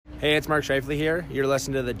Hey, it's Mark Shifley here. You're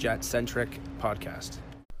listening to the Jet Centric Podcast.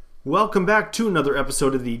 Welcome back to another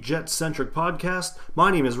episode of the Jet Centric Podcast.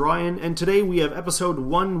 My name is Ryan, and today we have episode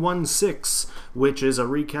 116, which is a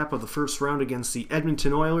recap of the first round against the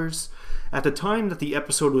Edmonton Oilers. At the time that the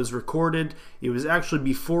episode was recorded, it was actually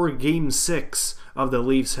before Game 6 of the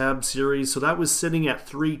Leafs-Habs series, so that was sitting at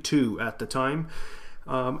 3-2 at the time.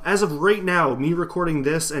 As of right now, me recording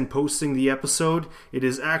this and posting the episode, it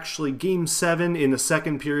is actually Game 7 in the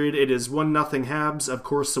second period. It is 1-0 Habs. Of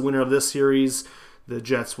course, the winner of this series, the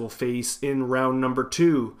Jets, will face in round number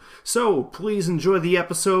 2. So, please enjoy the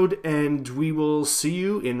episode, and we will see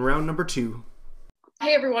you in round number 2.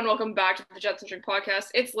 Hey everyone, welcome back to the Jet Centric Podcast.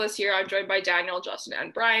 It's Liz here. I'm joined by Daniel, Justin,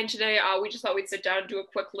 and Brian today. We just thought we'd sit down and do a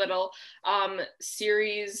quick little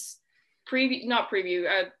series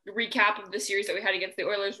recap of the series that we had against the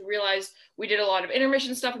Oilers. We realized we did a lot of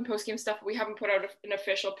intermission stuff and post-game stuff. We haven't put out an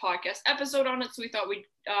official podcast episode on it, so we thought we'd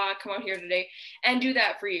come out here today and do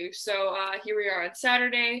that for you. So here we are on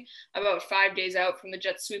Saturday, about 5 days out from the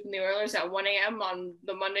Jets sweeping the Oilers at 1 a.m. on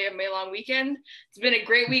the Monday of May long weekend. It's been a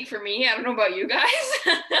great week for me. I don't know about you guys.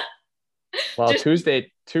 Well,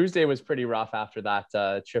 Tuesday was pretty rough after that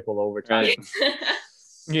triple overtime.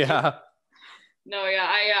 Yeah. No, yeah,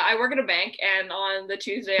 I work at a bank, and on the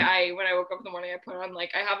Tuesday, when I woke up in the morning, I put on, I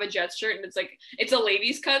have a Jets shirt, and it's a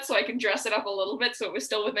ladies cut, so I can dress it up a little bit, so it was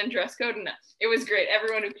still within dress code, and it was great.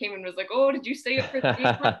 Everyone who came in was like, "Oh, did you stay up for the game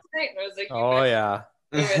tonight?" And I was like, "Oh yeah."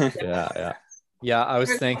 Yeah, I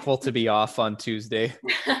was thankful to be off on Tuesday.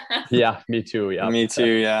 Yeah, me too. Yeah, me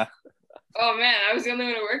too. Yeah. Oh man, I was the only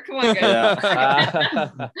one to work. Come on, guys.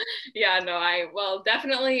 Well,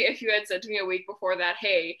 definitely if you had said to me a week before that,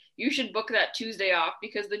 hey, you should book that Tuesday off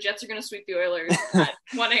because the Jets are going to sweep the Oilers at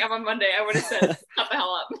 1 a.m. on Monday, I would have said, shut the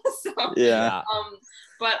hell up. So, yeah.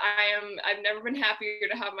 But I've never been happier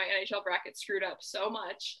to have my NHL bracket screwed up so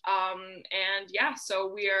much.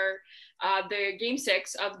 So we are, the game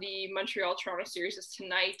 6 of the Montreal-Toronto series is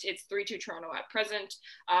tonight. It's 3-2 Toronto at present.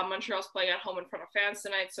 Montreal's playing at home in front of fans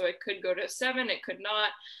tonight, so it could go to 7, it could not.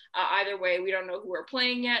 Either way, we don't know who we're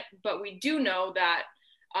playing yet, but we do know that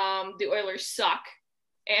the Oilers suck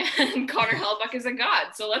and Connor Hellebuyck is a god.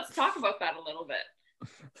 So let's talk about that a little bit.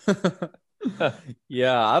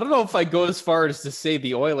 Yeah, I don't know if I go as far as to say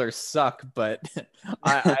the Oilers suck, but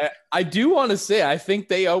I do want to say I think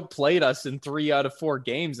they outplayed us in 3 out of 4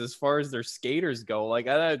 games as far as their skaters go. Like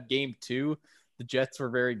I thought game 2, the Jets were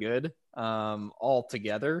very good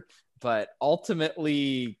altogether, but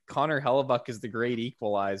ultimately Connor Hellebuyck is the great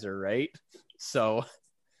equalizer, right? So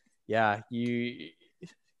yeah, you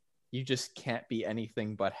just can't be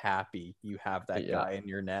anything but happy you have that guy in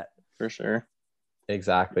your net. For sure.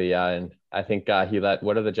 Exactly, yeah. And I think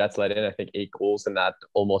what did the Jets let in? I think 8 goals in that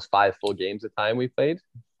almost 5 full games of time we played.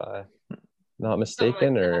 Not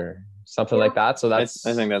mistaken, or something like that. So I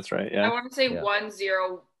think that's right, yeah. I want to say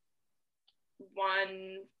 1-0,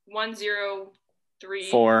 1-0-3-4.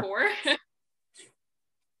 4.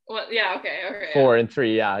 Well, yeah, okay. 4 and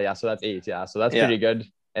 3, yeah. So that's 8, yeah. So that's pretty good.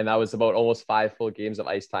 And that was about almost 5 full games of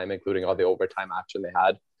ice time, including all the overtime action they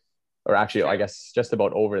had. Or actually, I guess just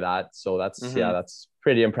about over that. So that's that's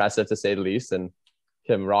pretty impressive to say the least. And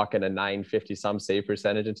him rocking a 950 some save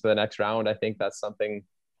percentage into the next round, I think that's something.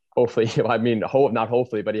 Hopefully, not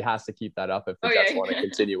hopefully, but he has to keep that up if the Jets want to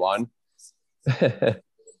continue on.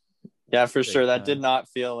 Yeah, for sure. That did not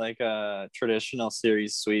feel like a traditional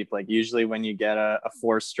series sweep. Like usually when you get a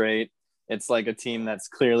 4 straight, it's like a team that's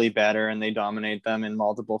clearly better and they dominate them in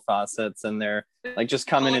multiple facets, and they're like just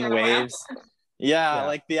coming in waves. Yeah,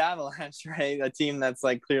 like the Avalanche, right? A team that's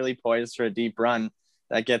like clearly poised for a deep run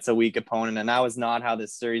that gets a weak opponent. And that was not how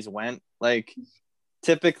this series went. Like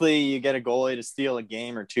typically you get a goalie to steal a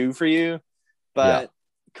game or 2 for you, but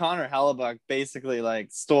Connor Hellebuyck basically like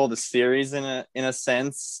stole the series in a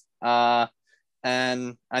sense. And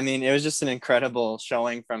I mean, it was just an incredible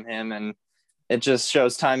showing from him. And it just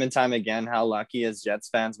shows time and time again how lucky as Jets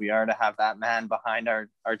fans we are to have that man behind our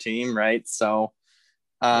team, right? So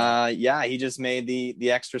he just made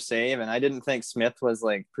the extra save, and I didn't think Smith was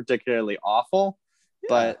like particularly awful,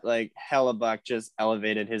 but like Hellebuyck just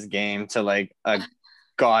elevated his game to like a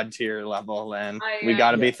god tier level, and we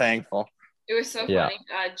got to be thankful. It was so funny.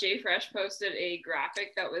 Jay Fresh posted a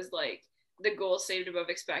graphic that was like the goal saved above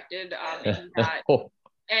expected,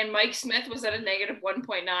 and Mike Smith was at a negative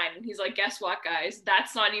 1.9, and he's like, guess what, guys?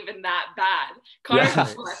 That's not even that bad. Connor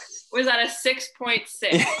Hellebuyck was at a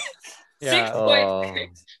 6.6.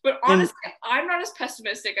 6.6. But honestly, I'm not as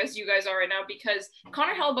pessimistic as you guys are right now because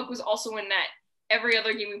Connor Hellebuyck was also in net every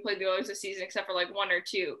other game we played the Oilers this season except for like 1 or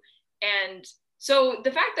 2. And So the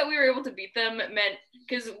fact that we were able to beat them meant,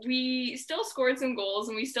 because we still scored some goals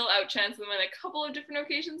and we still outchanced them on a couple of different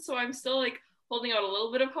occasions. So I'm still like holding out a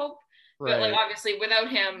little bit of hope. Right. But like obviously without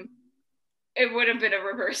him, it would have been a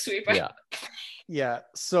reverse sweep. Yeah.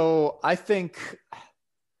 So I think,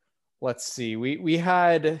 let's see, we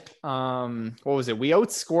had what was it? We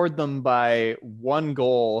outscored them by 1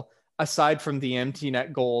 goal aside from the empty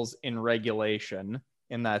net goals in regulation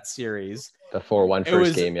in that series. The 4-1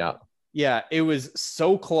 first game, yeah. Yeah, it was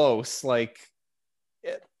so close. Like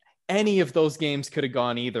any of those games could have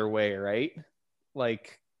gone either way, right?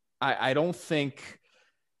 Like I don't think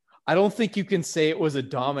you can say it was a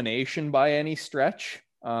domination by any stretch.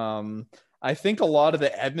 I think a lot of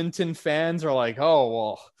the Edmonton fans are like, oh,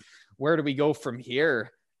 well, where do we go from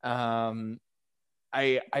here? I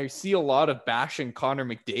see a lot of bashing Connor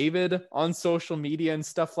McDavid on social media and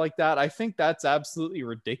stuff like that. I think that's absolutely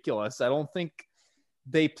ridiculous. I don't think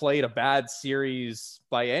they played a bad series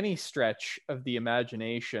by any stretch of the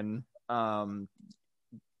imagination.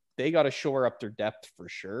 They got to shore up their depth for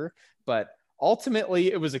sure. But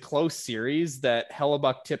ultimately, it was a close series that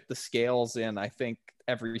Hellebuyck tipped the scales in, I think,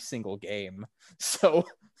 every single game. So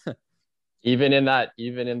even in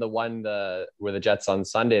the one where the Jets on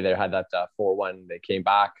Sunday, they had that 4-1, they came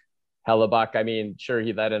back. Hellebuyck, I mean, sure,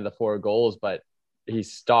 he let in the 4 goals, but he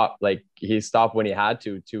stopped when he had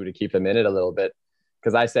to keep them in it a little bit.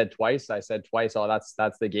 Because I said twice, oh,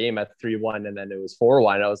 that's the game at 3-1, and then it was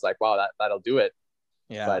 4-1. I was like, wow, that'll do it.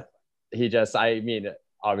 Yeah. But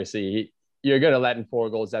obviously, you're going to let in 4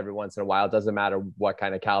 goals every once in a while. It doesn't matter what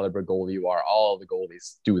kind of caliber goalie you are. All the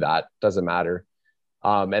goalies do that. Doesn't matter.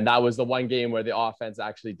 And that was the one game where the offense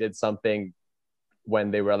actually did something when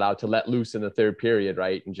they were allowed to let loose in the third period,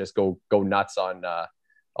 right? And just go nuts on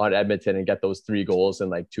Edmonton and get those 3 goals in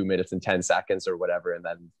like 2 minutes and 10 seconds or whatever. And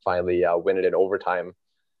then finally win it in overtime.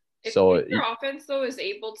 If your offense though is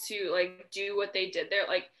able to like do what they did there,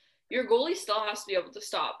 like your goalie still has to be able to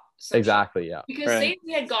stop. Exactly. Yeah. Because say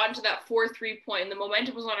we had gotten to that 4-3 point and the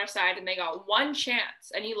momentum was on our side and they got one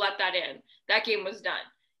chance and he let that in, that game was done.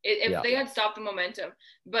 If they had stopped the momentum.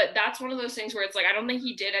 But that's one of those things where it's like, I don't think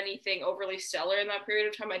he did anything overly stellar in that period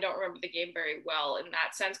of time. I don't remember the game very well in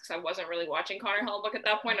that sense because I wasn't really watching Connor Hellebuyck at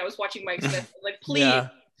that point. I was watching Mike Smith. Like, please,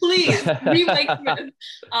 be Mike Smith.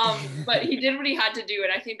 But he did what he had to do.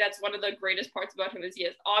 And I think that's one of the greatest parts about him is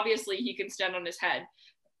obviously he can stand on his head.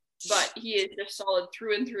 But he is just solid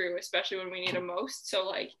through and through, especially when we need him most. So,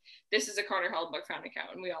 like, this is a Connor Hellebuyck fan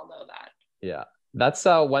account, and we all know that. Yeah. That's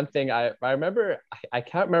one thing I remember. I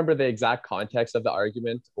can't remember the exact context of the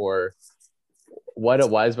argument or what it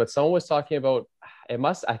was, but someone was talking about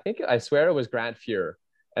I swear it was Grant Fuhr.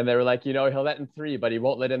 And they were like, he'll let in 3, but he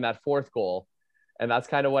won't let in that 4th goal. And that's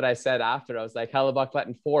kind of what I said after. I was like, Hellebuyck let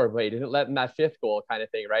in 4, but he didn't let in that 5th goal kind of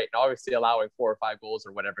thing, right? And obviously allowing 4 or 5 goals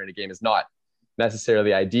or whatever in a game is not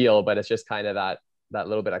necessarily ideal, but it's just kind of that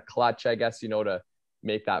little bit of clutch, I guess, to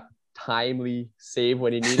make that timely save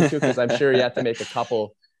when he needed to, because I'm sure he had to make a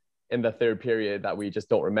couple in the third period that we just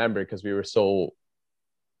don't remember because we were so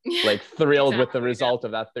thrilled with the result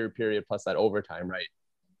of that third period plus that overtime, right?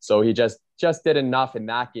 So he just did enough in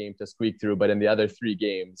that game to squeak through, but in the other 3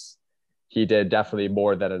 games he did definitely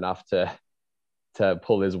more than enough to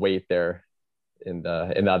pull his weight there in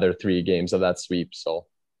the other 3 games of that sweep. So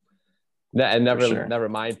and never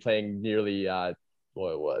mind playing nearly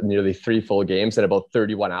 3 full games in about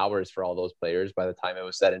 31 hours for all those players by the time it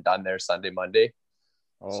was said and done there Sunday, Monday.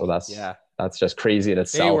 So that's just crazy in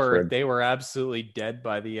itself. They were absolutely dead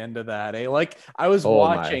by the end of that. Like I was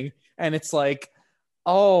watching and it's like,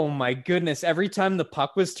 oh my goodness. Every time the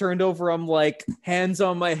puck was turned over, I'm like, hands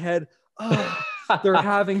on my head. Oh, they're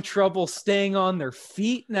having trouble staying on their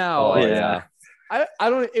feet now. Oh, yeah.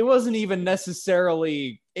 It wasn't even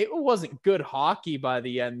necessarily, it wasn't good hockey by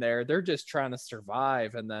the end there. They're just trying to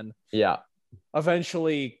survive. And then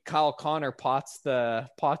eventually Kyle Connor pots the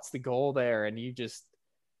goal there and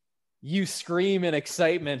you scream in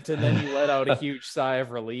excitement and then you let out a huge sigh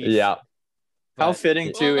of relief. Yeah. How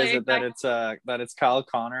fitting too is it that it's Kyle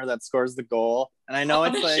Connor that scores the goal, and I know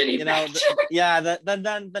it's like the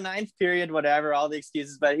 9th period, whatever, all the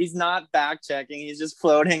excuses, but he's not back checking. He's just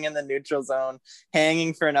floating in the neutral zone,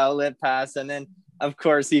 hanging for an outlet pass, and then of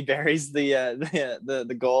course he buries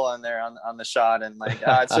the goal on there on the shot, and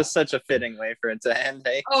it's just such a fitting way for it to end.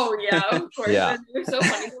 Hey? Oh yeah, of course. Yeah. It was so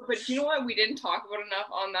funny, but you know what we didn't talk about enough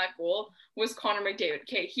on that goal was Connor McDavid.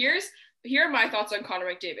 Okay, here are my thoughts on Connor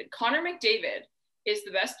McDavid. Connor McDavid is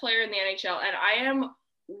the best player in the NHL, and I am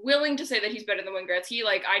willing to say that he's better than Wayne Gretzky.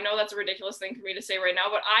 Like, I know that's a ridiculous thing for me to say right now,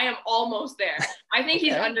 but I am almost there. I think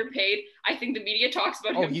he's underpaid. I think the media talks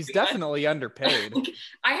about him. Oh, he's definitely underpaid.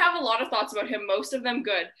 I have a lot of thoughts about him, most of them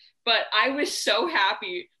good, but I was so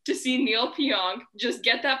happy to see Neil Pionk just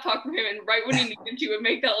get that puck from him and right when he needed to and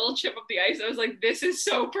make that little chip up the ice. I was like, this is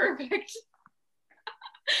so perfect.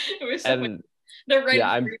 It was so funny. The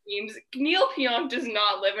rent-free memes. Neil Pionk does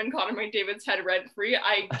not live in Connor McDavid's head rent-free.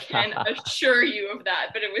 I can assure you of that,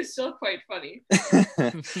 but it was still quite funny.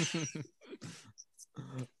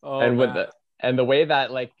 And the way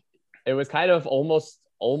that, like, it was kind of almost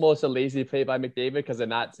a lazy play by McDavid, because in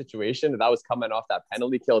that situation, that was coming off that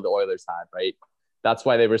penalty kill the Oilers had, right? That's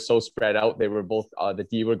why they were so spread out. They were both the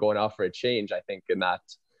D were going off for a change, I think, in that.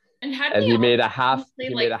 And he made a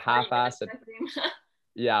half-ass.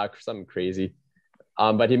 Yeah, something crazy.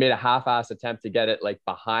 But he made a half-ass attempt to get it like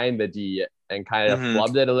behind the D and kind of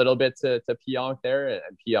flubbed it a little bit to Pionk there, and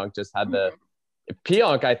Pionk just had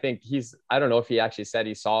Pionk. I think I don't know if he actually said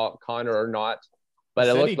he saw Connor or not, but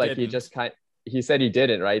it looked like he said he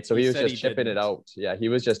didn't, right? So he was just chipping it out. Yeah, he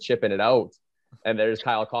was just chipping it out, and there's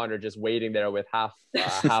Kyle Connor just waiting there with half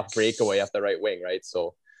breakaway up the right wing, right?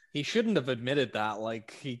 So. He shouldn't have admitted that.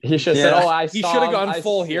 Like he should have said, "Oh, I saw." He should have gone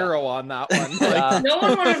full hero on that one. Like, no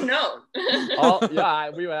one would have known.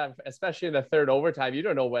 We would have, especially in the third overtime. You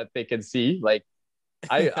don't know what they can see. Like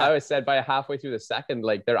I always said, by halfway through the second,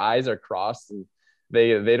 like their eyes are crossed and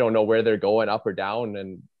they don't know where they're going, up or down.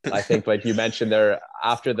 And I think, like you mentioned, there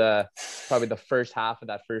after probably the first half of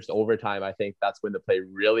that first overtime, I think that's when the play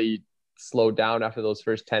really slowed down after those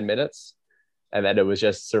first 10 minutes, and then it was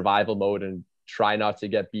just survival mode and try not to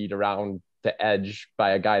get beat around the edge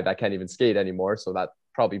by a guy that can't even skate anymore. So that's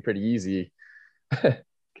probably pretty easy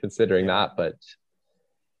considering that. But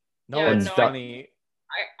funny.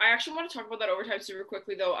 I actually want to talk about that overtime super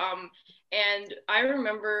quickly though. And I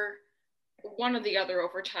remember one of the other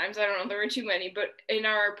overtimes, I don't know, there were too many, but in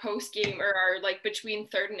our post game or our like between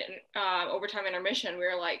third and overtime intermission, we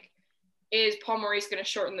were like, is Paul Maurice going to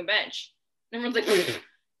shorten the bench? And everyone's like,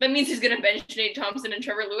 that means he's going to bench Nate Thompson and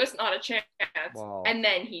Trevor Lewis? Not a chance. Wow. And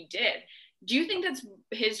then he did. Do you think that's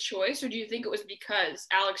his choice, or do you think it was because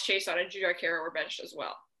Alex Chiasson and Jujhar Khaira were benched as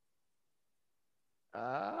well?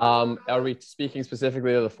 Are we speaking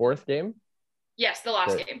specifically of the fourth game? Yes, the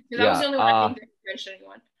last game. Because that was the only one I think that benched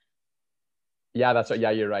anyone. Yeah, that's right.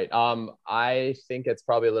 Yeah, you're right. I think it's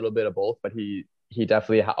probably a little bit of both, but he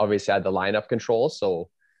definitely obviously had the lineup control, so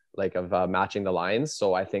like of matching the lines.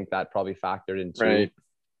 So I think that probably factored into. Right.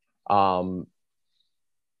 I'm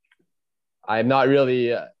not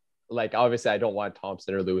really like, obviously I don't want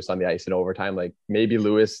Thompson or Lewis on the ice in overtime. Like maybe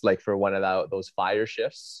Lewis, like for one of those fire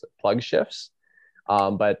shifts, plug shifts.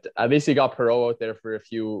 But at least he got Perreault out there for a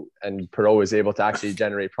few, and Perreault was able to actually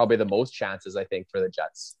generate probably the most chances, I think, for the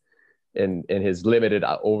Jets in his limited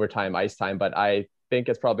overtime ice time. But I think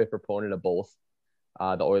it's probably a proponent of both.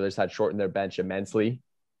 The Oilers had shortened their bench immensely.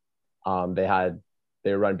 They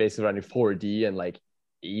were basically running 4D and like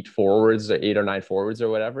 8 or 9 forwards or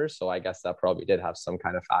whatever. So I guess that probably did have some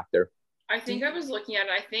kind of factor. I think I was looking at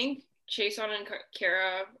it. I think Chiasson and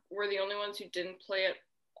Khaira were the only ones who didn't play at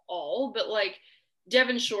all. But like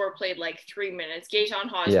Devin Shore played like 3 minutes. Gaetan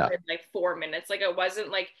Haas played like 4 minutes. Like it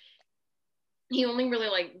wasn't like he only really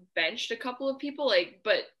like benched a couple of people, like,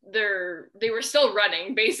 but they were still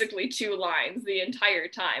running basically 2 lines the entire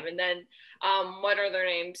time. And then what are their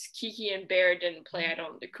names? Kiki and Bear didn't play.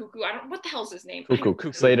 What the hell's his name?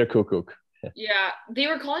 Kukuk. Slater Kukuk. Yeah, they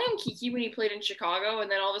were calling him Kiki when he played in Chicago, and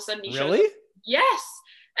then all of a sudden he showed up. Yes.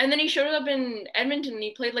 And then he showed up in Edmonton and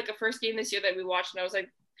he played like a first game this year that we watched, and I was like,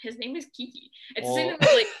 his name is Kiki. It's the same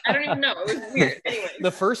like, I don't even know. It was weird. Anyway. The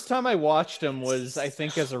first time I watched him was, I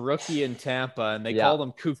think, as a rookie in Tampa, and they called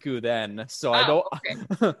him Cuckoo then. So I don't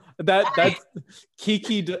that's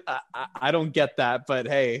Kiki. I don't get that, but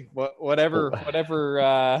hey, whatever.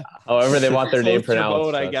 However they want their name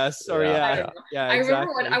pronounced, I guess. Or I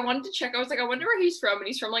remember I wanted to check. I was like, I wonder where he's from, and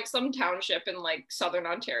he's from like some township in like southern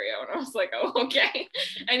Ontario, and I was like, oh, okay.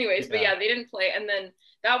 Anyways, but they didn't play, and then.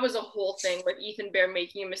 That was a whole thing with Ethan Bear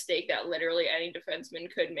making a mistake that literally any defenseman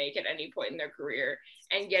could make at any point in their career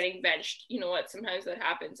and getting benched. You know what? Sometimes that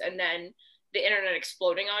happens. And then the internet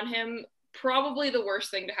exploding on him. Probably the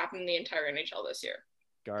worst thing to happen in the entire NHL this year.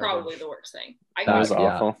 Garbage. Probably the worst thing. That was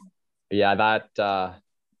awful. Yeah,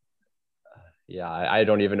 I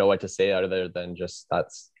don't even know what to say other than just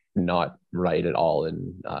that's not right at all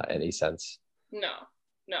in any sense.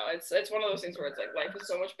 No, it's one of those things where it's like life is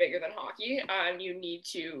so much bigger than hockey, and you need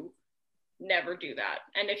to never do that.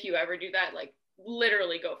 And if you ever do that, like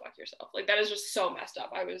literally go fuck yourself. Like that is just so messed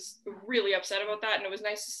up. I was really upset about that, and it was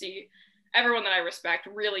nice to see everyone that I respect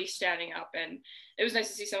really standing up, and it was nice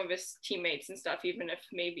to see some of his teammates and stuff, even if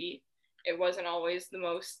maybe it wasn't always the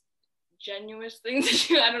most genuine thing to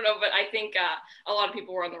do. I don't know, but I think a lot of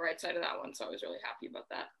people were on the right side of that one, so I was really happy about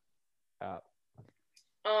that.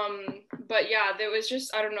 But yeah, there was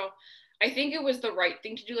just, I don't know, I think it was the right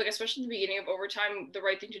thing to do, like especially at the beginning of overtime. The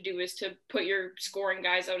right thing to do is to put your scoring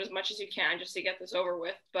guys out as much as you can just to get this over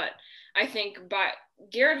with. But I think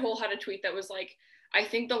Garrett Hull had a tweet that was like, I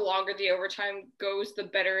think the longer the overtime goes, the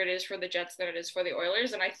better it is for the Jets than it is for the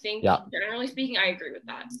Oilers. And I think, generally speaking, I agree with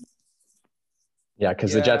that. Yeah,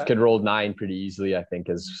 because the Jets could roll 9 pretty easily, I think,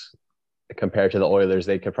 is compared to the Oilers.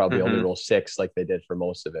 They could probably only roll 6 like they did for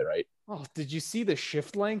most of it, right? Oh, did you see the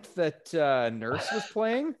shift length that Nurse was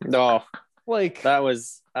playing? No, like that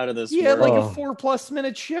was out of this world. He had like a 4+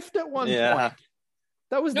 minute shift at one point.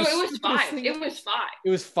 That was it was 5. Thing. It was 5. It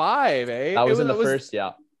was 5, eh? That was in the first,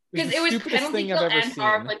 because it was penalty kill and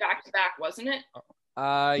power play back to back, wasn't it?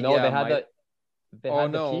 No, they had the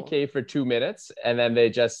PK for 2 minutes, and then they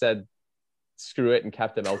just said screw it and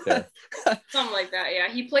kept him out there. Something like that. Yeah,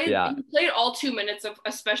 he played all 2 minutes of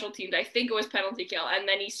a special team. I think it was penalty kill, and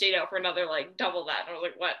then he stayed out for another like double that. And I was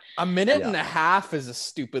like, what? A minute and a half is a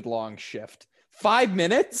stupid long shift. 5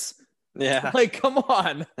 minutes? Yeah. Like, come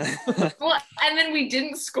on. Well, and then we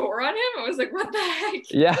didn't score on him. I was like, what the heck?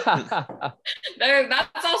 Yeah.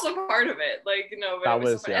 That's also part of it. Like, you know, but that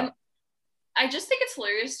was and I just think it's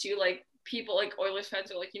hilarious too. Like, people like Oilers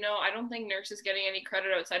fans are like, you know, I don't think Nurse is getting any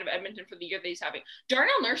credit outside of Edmonton for the year that he's having.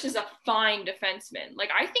 Darnell Nurse is a fine defenseman. Like,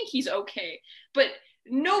 I think he's okay, but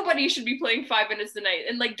nobody should be playing 5 minutes a night.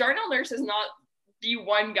 And like, Darnell Nurse is not the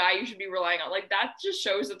one guy you should be relying on. Like, that just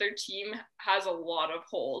shows that their team has a lot of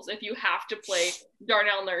holes if you have to play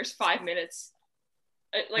Darnell Nurse 5 minutes,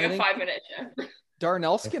 like a 5 minute shift.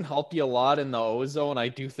 Darnell's can help you a lot in the O zone. I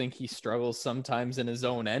do think he struggles sometimes in his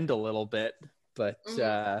own end a little bit, but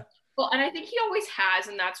well, and I think he always has,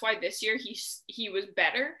 and that's why this year he was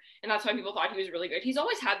better, and that's why people thought he was really good. He's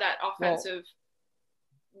always had that offensive,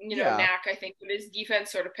 knack, I think, but his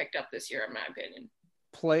defense sort of picked up this year, in my opinion.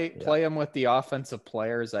 Play him with the offensive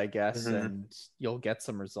players, I guess, and you'll get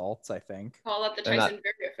some results, I think. Call that the Tyson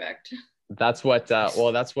Berry effect. That's what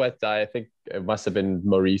I think it must have been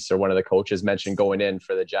Maurice or one of the coaches mentioned going in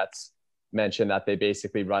for the Jets, mentioned that they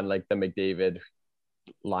basically run like the McDavid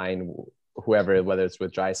line, whoever, whether it's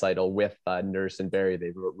with Draisaitl, with Nurse and Barry,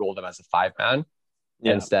 they roll them as a 5-man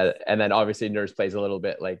instead. And then obviously Nurse plays a little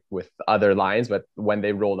bit like with other lines, but when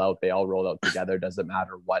they roll out, they all roll out together. Doesn't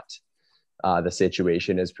matter what the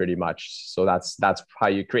situation is, pretty much. So that's how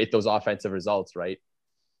you create those offensive results, right?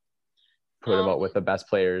 Put them out with the best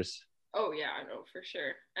players. Oh yeah, I know for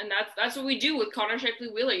sure, and that's what we do with Connor Shipley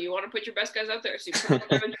Wheeler. You want to put your best guys out there, so you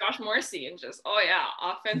put him and Josh Morrissey, and just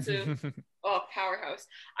offensive, powerhouse.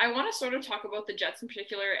 I want to sort of talk about the Jets in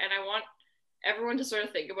particular, and I want everyone to sort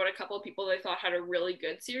of think about a couple of people they thought had a really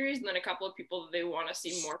good series, and then a couple of people that they want to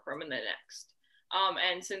see more from in the next.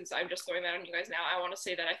 And since I'm just throwing that on you guys now, I want to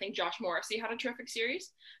say that I think Josh Morrissey had a terrific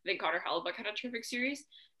series. I think Connor Hellebuyck had a terrific series,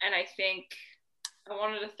 and I think I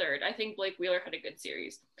wanted a third. I think Blake Wheeler had a good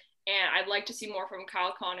series. And I'd like to see more from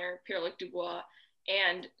Kyle Connor, Pierre-Luc Dubois,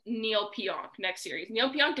 and Neil Pionk next series.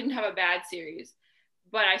 Neil Pionk didn't have a bad series,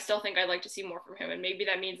 but I still think I'd like to see more from him. And maybe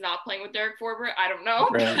that means not playing with Derek Forbort. I don't know.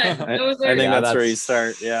 Right. I think that's where you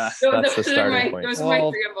start. Yeah, that's the starting point. Those are my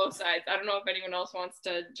three on both sides. I don't know if anyone else wants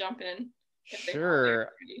to jump in. Sure.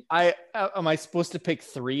 Am I supposed to pick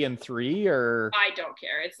 3 and 3 or? I don't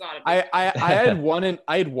care. It's not. I had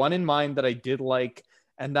one in mind that I did like,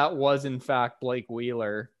 and that was in fact Blake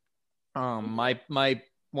Wheeler. My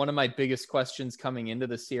one of my biggest questions coming into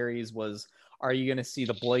the series was, are you going to see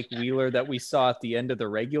the Blake Wheeler that we saw at the end of the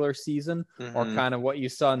regular season, or kind of what you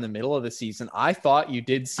saw in the middle of the season? I thought you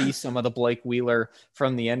did see some of the Blake Wheeler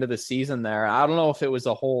from the end of the season there. I don't know if it was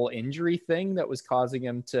a whole injury thing that was causing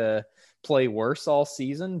him to play worse all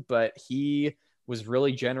season, but he was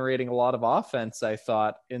really generating a lot of offense, I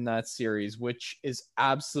thought, in that series, which is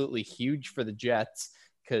absolutely huge for the Jets,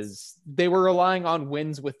 because they were relying on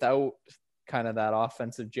wins without kind of that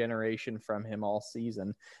offensive generation from him all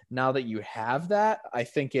season. Now that you have that, I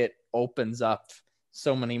think it opens up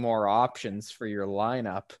so many more options for your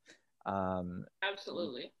lineup.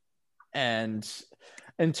 Absolutely. And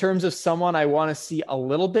in terms of someone I want to see a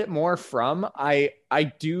little bit more from, I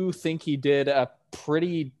do think he did a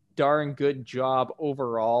pretty darn good job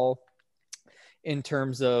overall in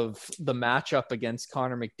terms of the matchup against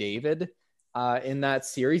Connor McDavid in that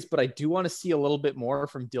series, but I do want to see a little bit more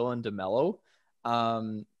from Dylan DeMello.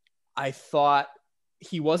 I thought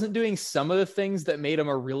he wasn't doing some of the things that made him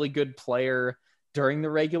a really good player during the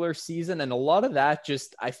regular season. And a lot of that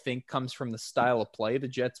just, I think, comes from the style of play the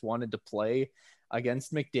Jets wanted to play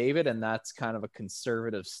against McDavid. And that's kind of a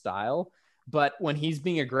conservative style. But when he's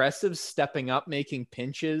being aggressive, stepping up, making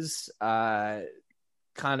pinches, kind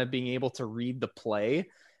of being able to read the play,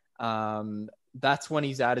 that's when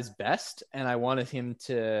he's at his best. And I want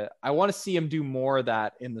to see him do more of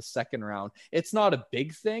that in the second round. It's not a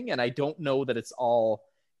big thing, and I don't know that it's all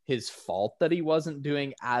his fault that he wasn't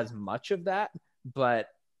doing as much of that, but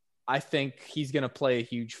I think he's going to play a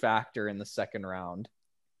huge factor in the second round.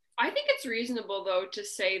 I think it's reasonable, though, to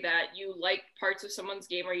say that you like parts of someone's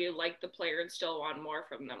game or you like the player and still want more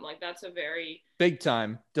from them. Like, that's a very... Big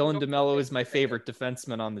time. Dylan DeMello is my favorite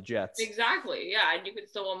defenseman on the Jets. Exactly. Yeah, and you could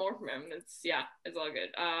still want more from him. It's all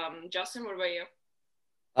good. Justin, what about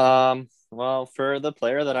you? Well, for the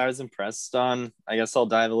player that I was impressed on, I guess I'll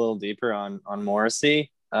dive a little deeper on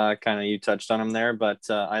Morrissey. Kind of you touched on him there, but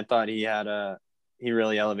I thought he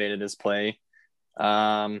really elevated his play.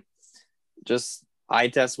 Just eye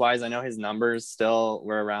test wise, I know his numbers still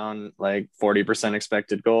were around like 40%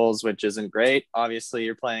 expected goals, which isn't great. Obviously,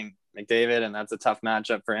 you're playing McDavid, and that's a tough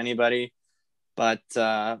matchup for anybody. But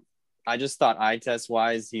I just thought eye test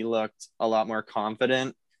wise, he looked a lot more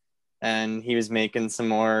confident, and he was making some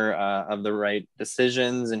more of the right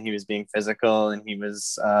decisions, and he was being physical, and he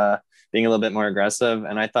was being a little bit more aggressive.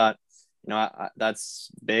 And I thought, that's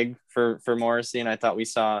big for Morrissey. And I thought we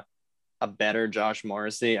saw a better Josh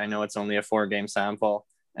Morrissey. I know it's only a 4-game sample,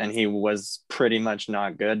 and he was pretty much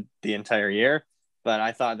not good the entire year, but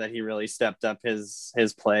I thought that he really stepped up his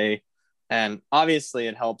play. And obviously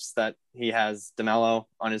it helps that he has DeMello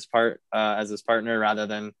on his part as his partner rather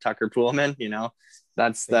than Tucker Poolman.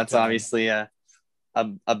 That's obviously a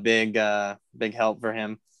big help for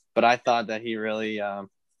him. But I thought that he really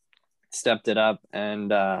stepped it up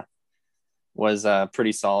and was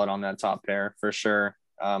pretty solid on that top pair for sure.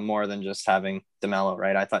 More than just having DeMello,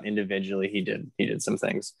 right? I thought individually he did some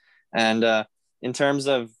things. And in terms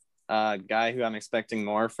of guy who I'm expecting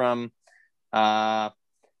more from,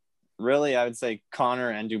 really, I would say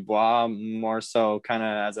Connor and Dubois more so kind of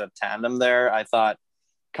as a tandem there. I thought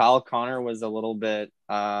Kyle Connor was a little bit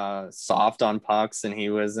soft on pucks, and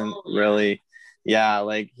he wasn't really,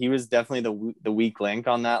 like he was definitely the weak link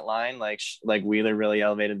on that line. Like Wheeler really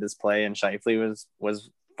elevated this play, and Scheifele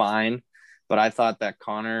was fine. But I thought that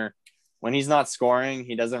Connor, when he's not scoring,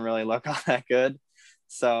 he doesn't really look all that good.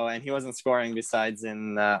 So, and he wasn't scoring besides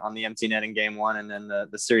on the empty net in game 1 and then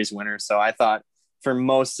the series winner. So I thought for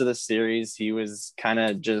most of the series, he was kind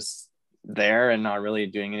of just there and not really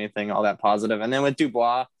doing anything all that positive. And then with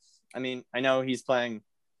Dubois, I mean, I know he's playing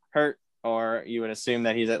hurt, or you would assume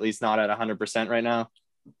that he's at least not at 100% right now,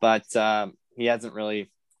 but he hasn't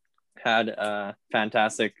really had a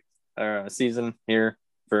fantastic season here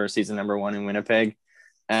for season number 1 in Winnipeg.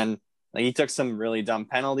 And he took some really dumb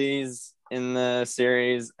penalties in the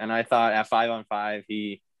series. And I thought at 5-on-5,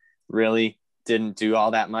 he really didn't do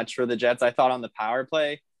all that much for the Jets. I thought on the power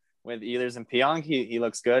play with Ehlers and Pionk, he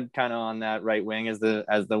looks good kind of on that right wing as the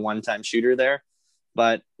one-time shooter there.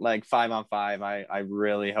 But like 5-on-5, I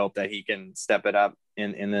really hope that he can step it up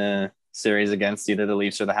in the series against either the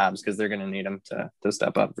Leafs or the Habs, because they're going to need him to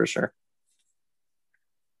step up for sure.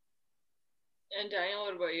 And Daniel,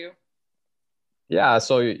 what about you? Yeah,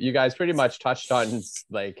 so you guys pretty much touched on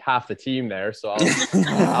like half the team there. So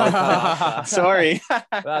I'll sorry.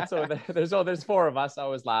 There's 4 of us. I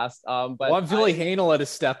was last. But want Ville Heinola to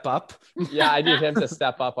step up. Yeah, I need him to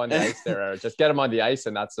step up on the ice there. Just get him on the ice,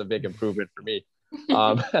 and that's a big improvement for me.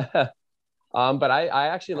 But I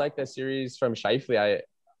actually like this series from Scheifele.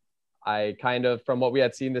 I kind of, from what we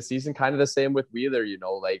had seen this season, kind of the same with Wheeler. He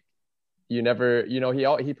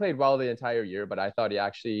played well the entire year, but I thought he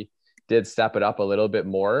actually did step it up a little bit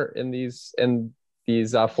more in these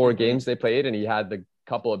 4 games they played, and he had the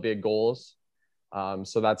couple of big goals.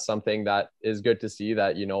 So that's something that is good to see,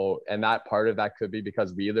 that, and that part of that could be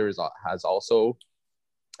because Wheeler has also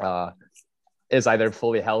is either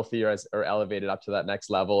fully healthy or elevated up to that next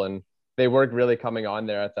level. And they weren't really coming on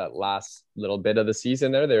there at that last little bit of the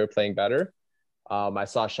season there. They were playing better. I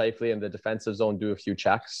saw Scheifele in the defensive zone do a few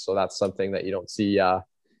checks. So that's something that you don't see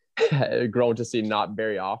grown to see not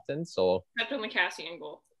very often. So except on the Cassian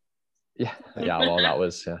goal. Yeah. Well, that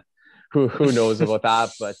was who knows about that,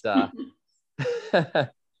 but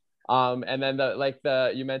and then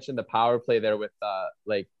you mentioned the power play there with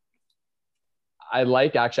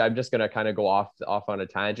actually, I'm just gonna kind of go off on a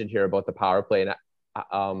tangent here about the power play.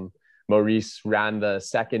 And Maurice ran the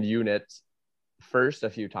second unit first a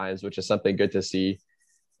few times, which is something good to see.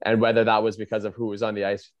 and whether that was because of who was on the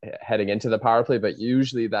ice heading into the power play, but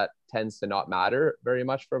usually that tends to not matter very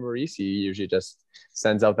much for Maurice. He usually just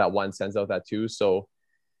sends out that one, sends out that two. So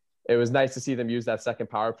it was nice to see them use that second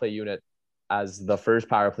power play unit as the first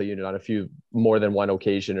power play unit on a few more than one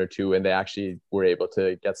occasion or two, and they actually were able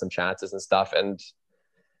to get some chances and stuff. And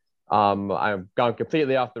I've gone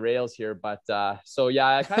completely off the rails here, but so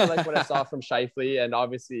yeah, I kind of like what I saw from Scheifele, and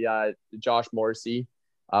obviously Josh Morrissey.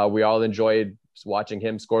 We all enjoyed watching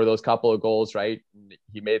him score those couple of goals, right?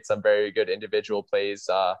 He made some very good individual plays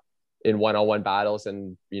in one-on-one battles,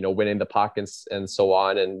 and winning the puck and so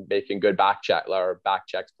on, and making good back checks,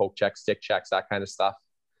 poke checks, stick checks, that kind of stuff.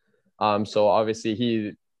 So obviously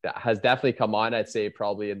he has definitely come on, I'd say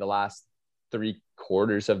probably in the last three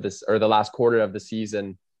quarters of this, or the last quarter of the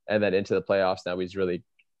season, and then into the playoffs. Now he's really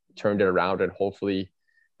turned it around, and hopefully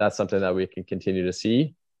that's something that we can continue to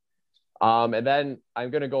see. And then I'm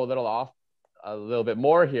going to go a little bit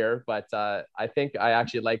more here, but I think I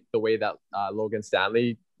actually like the way that Logan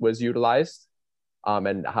Stanley was utilized,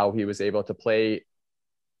 and how he was able to play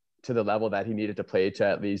to the level that he needed to play to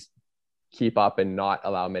at least keep up and not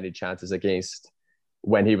allow many chances against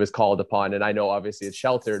when he was called upon. And I know obviously it's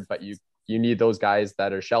sheltered, but you need those guys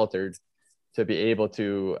that are sheltered to be able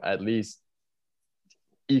to at least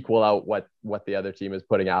equal out what the other team is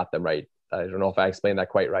putting at them, right? I don't know if I explained that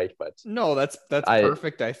quite right, but no, that's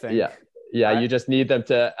perfect, I think. Yeah, you just need them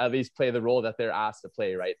to at least play the role that they're asked to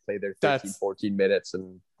play, right? Play their 13, 14 minutes,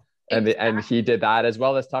 and he did that, as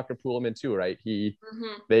well as Tucker Poolman too, right?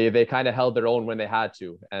 They kind of held their own when they had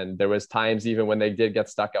to, and there was times even when they did get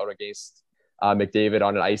stuck out against McDavid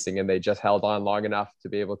on an icing, and they just held on long enough to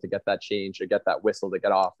be able to get that change or get that whistle to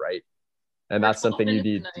get off, right? And that's something you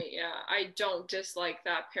need. Yeah, I don't dislike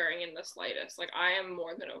that pairing in the slightest. Like, I am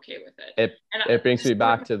more than okay with it. It brings me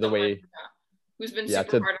back to the way who's been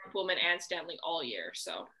super hard on Pullman and Stanley all year.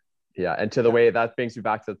 So yeah, and to the way that brings me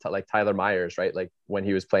back to like Tyler Myers, right? Like when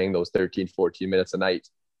he was playing those 13, 14 minutes a night,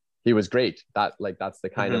 he was great. That's the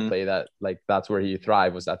kind of play that, like, that's where he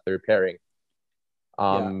thrived, was that third pairing.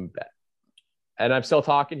 And I'm still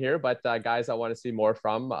talking here, but guys I want to see more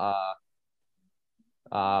from.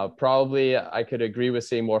 Probably I could agree with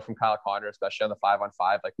seeing more from Kyle Connor, especially on the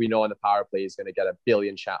 5-on-5. Like, we know on the power play he's going to get a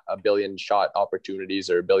billion shot opportunities,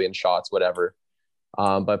 or a billion shots, whatever.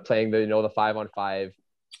 But playing the 5-on-5,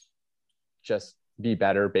 just be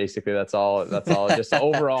better. Basically, that's all. Just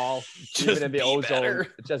overall, even in the ozone,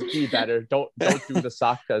 just be better. Don't do the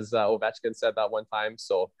suck, as Ovechkin said that one time.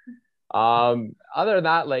 So, other than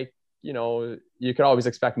that, like, you could always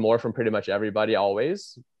expect more from pretty much everybody,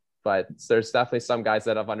 always. But there's definitely some guys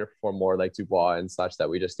that have underperformed more, like Dubois and such, that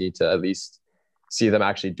we just need to at least see them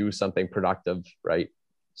actually do something productive, right?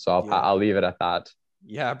 So I'll leave it at that.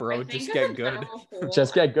 Yeah, bro, just get good.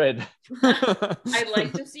 Just get good. I'd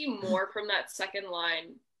like to see more from that second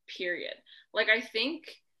line, period. Like, I think,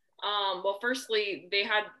 well, firstly, they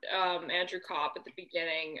had Andrew Kopp at the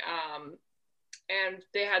beginning, and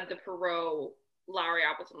they had the Perreault Lowry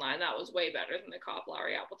Appleton line. That was way better than the Kopp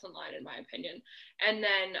Lowry Appleton line, in my opinion. And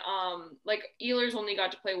then like, Ehlers only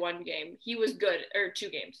got to play one game. He was good, or two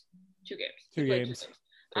games. He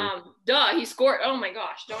scored. Oh my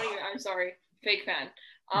gosh, I'm sorry, fake fan.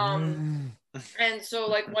 And so,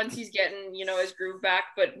 like, once he's getting his groove back,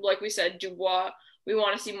 but like we said, Dubois, we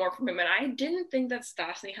want to see more from him. And I didn't think that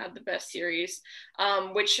Stastny had the best series,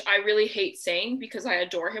 which I really hate saying because I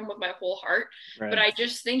adore him with my whole heart. Right. But I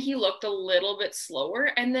just think he looked a little bit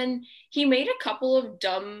slower. And then he made a couple of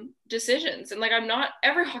dumb decisions. And, like,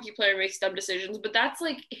 every hockey player makes dumb decisions, but that's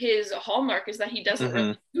like his hallmark, is that he doesn't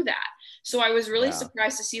really do that. So I was really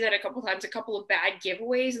surprised to see that a couple times, a couple of bad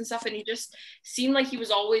giveaways and stuff. And he just seemed like he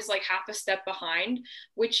was always like half a step behind,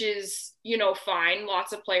 which is, fine.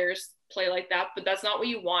 Lots of players play like that, but that's not what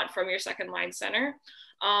you want from your second line center.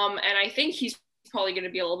 And I think he's probably going to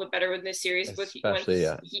be a little bit better with this series, especially when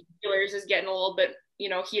Ehlers is getting a little bit,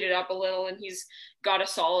 heated up a little, and he's got a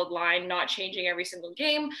solid line, not changing every single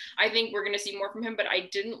game. I think we're going to see more from him, but I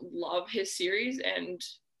didn't love his series, and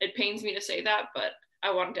it pains me to say that, but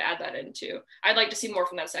I wanted to add that in too. I'd like to see more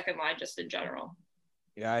from that second line, just in general.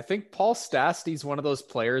 Yeah, I think Paul Stastny's one of those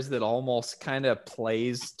players that almost kind of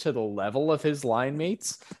plays to the level of his line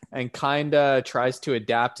mates and kind of tries to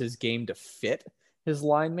adapt his game to fit his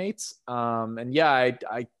line mates. And yeah,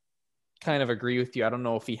 I kind of agree with you. I don't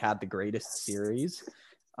know if he had the greatest series.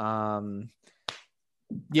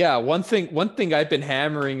 Yeah, one thing I've been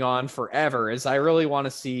hammering on forever is I really want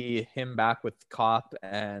to see him back with Kopp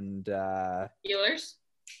and Ehlers.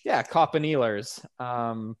 Yeah, Kopp and Ehlers.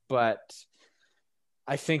 But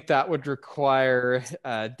I think that would require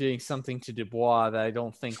doing something to Dubois that I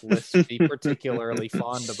don't think List would be particularly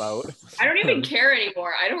fond about. I don't even care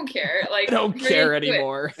anymore. I don't care. Like, I don't care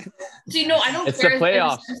anymore. See, no, I don't It's care. the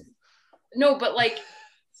playoffs. No, but like,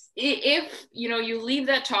 if you leave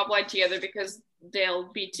that top line together, because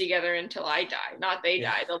they'll be together until I die. Not they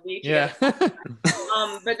die. They'll be together. Yeah.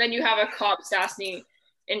 But then you have a Copp, Stastny,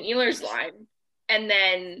 and Ehlers line, and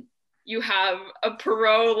then you have a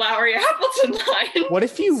Perreault, Lowry, Appleton line. What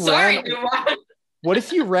if you Sorry, ran? What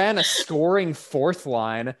if you ran a scoring fourth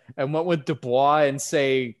line and went with Dubois and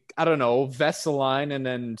say, I don't know, Vesseline, and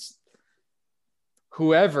then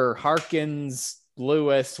whoever, Harkins,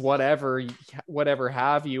 Lewis, whatever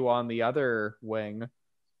have you on the other wing?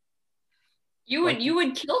 You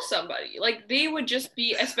would kill somebody. Like, they would just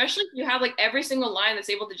be, especially if you have like every single line that's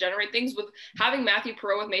able to generate things. With having Matthew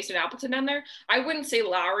Perreault with Mason Appleton in there, I wouldn't say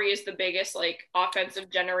Lowry is the biggest like offensive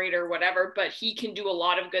generator or whatever, but he can do a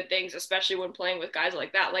lot of good things, especially when playing with guys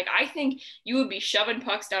like that. Like, I think you would be shoving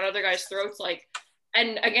pucks down other guys' throats, like,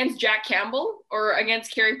 and against Jack Campbell or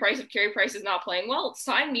against Carey Price, if Carey Price is not playing well,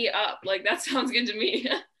 sign me up. Like, that sounds good to me.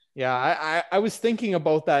 Yeah, I was thinking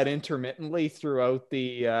about that intermittently throughout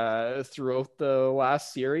the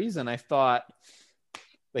last series, and I thought,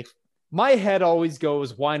 like, my head always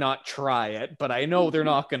goes, why not try it? But I know they're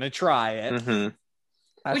not going to try it.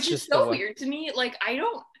 Mm-hmm. Which is so weird to me. Like, I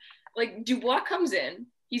don't, like, Dubois comes in,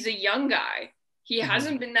 he's a young guy, he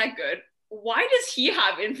hasn't been that good. Why does he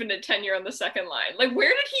have infinite tenure on the second line? Like, where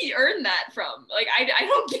did he earn that from? Like, I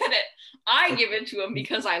don't get it. I give it to him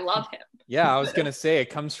because I love him. Yeah, I was going to say it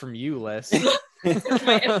comes from you, Liz.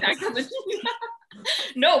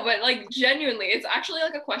 No, but like, genuinely, it's actually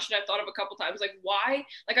like a question I've thought of a couple times. Like, why?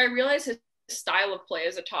 Like, I realize his style of play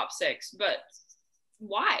is a top six, but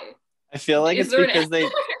why? I feel like Is it's there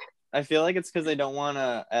because I feel like it's because they don't want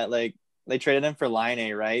to like, they traded him for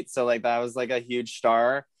Laine, right? So like, that was like a huge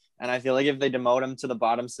star. And I feel like if they demote him to the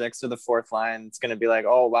bottom six or the fourth line, it's going to be like,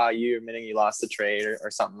 oh, wow, you admitting you lost the trade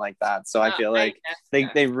or something like that. So I feel like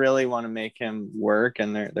they really want to make him work,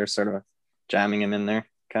 and they're sort of jamming him in there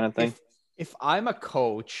kind of thing. If I'm a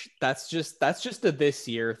coach, that's just a this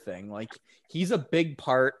year thing. Like, he's a big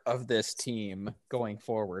part of this team going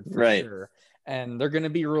forward, for sure. And they're going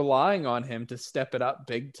to be relying on him to step it up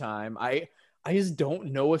big time. I just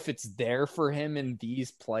don't know if it's there for him in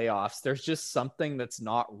these playoffs. There's just something that's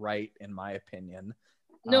not right, in my opinion.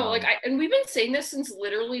 No, and we've been saying this since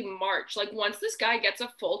literally March. Like, once this guy gets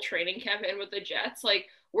a full training camp in with the Jets, like,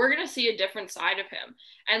 we're going to see a different side of him.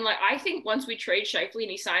 And like, I think once we trade Scheifele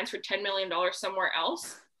and he signs for $10 million somewhere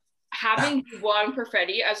else, having Dubois and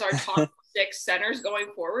Perfetti as our top six centers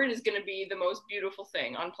going forward is going to be the most beautiful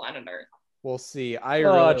thing on planet Earth. We'll see. I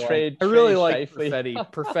really like Perfetti.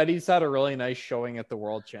 Perfetti's had a really nice showing at the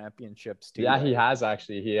World Championships too. Yeah, he has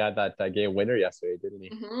actually. He had that game winner yesterday, didn't he?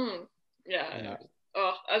 Mm-hmm. Yeah.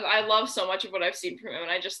 Oh, I love so much of what I've seen from him, and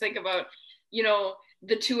I just think about,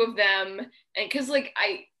 the two of them, and because like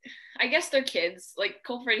I guess they're kids. Like,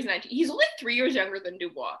 Cole Perfetti's 19. He's only 3 years younger than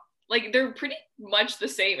Dubois. Like, they're pretty much the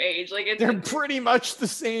same age. Like, they're pretty much the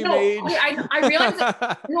same age. I realize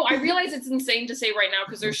I realize it's insane to say right now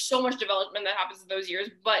because there's so much development that happens in those years,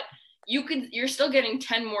 but you're still getting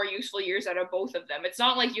 10 more useful years out of both of them. It's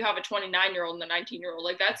not like you have a 29-year-old and a 19-year-old.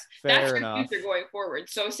 Like, that's your future going forward.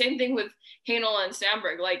 So same thing with Heinola and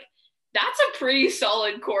Samberg. Like, that's a pretty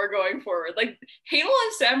solid core going forward. Like, Heinola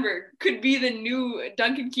and Samberg could be the new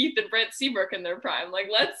Duncan Keith and Brent Seabrook in their prime. Like,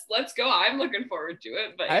 let's go. I'm looking forward to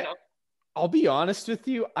it. But I'll be honest with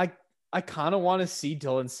you. I kind of want to see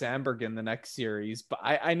Dylan Samberg in the next series, but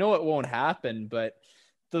I know it won't happen. But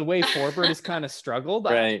the way Forbort has kind of struggled,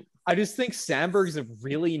 right? I just think Sandberg's a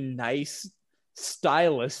really nice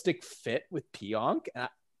stylistic fit with Pionk.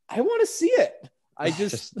 I want to see it. I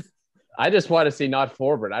just want to see not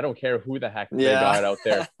Forbort. I don't care who the heck they got out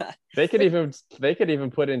there. They could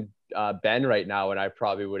even put in Ben right now, and I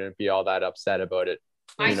probably wouldn't be all that upset about it.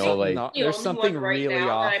 There's something really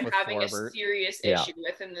off that I'm with having Forbort. A serious issue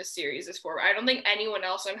with in this series is Forbort. I don't think anyone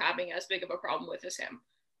else I'm having as big of a problem with as him.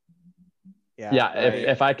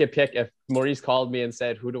 If I could pick, if Maurice called me and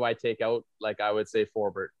said, who do I take out? Like, I would say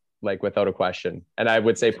Forbort, like, without a question. And I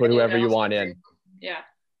would say put whoever you want in. Yeah.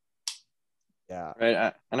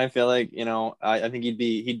 Right. And I feel like, I think he'd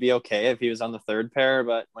be okay if he was on the third pair,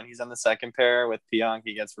 but when he's on the second pair with Pionk,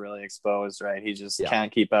 he gets really exposed, right? He just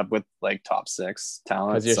can't keep up with like top six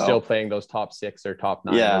talent. Because you're still playing those top six or top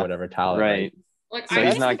nine or whatever talent. Right. Like, so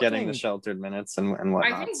he's not getting the sheltered minutes and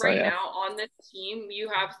whatnot. I think now on this team, you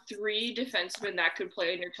have 3 defensemen that could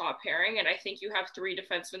play in your top pairing, and I think you have 3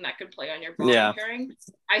 defensemen that could play on your bottom pairing.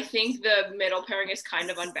 I think the middle pairing is kind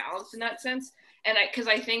of unbalanced in that sense. And because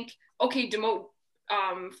I think, okay, demote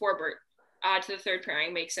Forbert to the third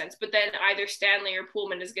pairing makes sense. But then either Stanley or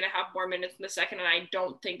Pullman is going to have more minutes in the second, and I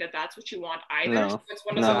don't think that that's what you want either. No. So it's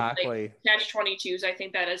one of those like catch-22s. I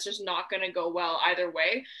think that is just not going to go well either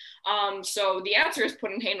way. So the answer is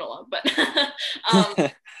put in Heinola, but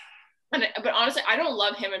but honestly, I don't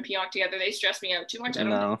love him and Pionk together. They stress me out too much. I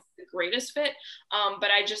don't think it's the greatest fit. But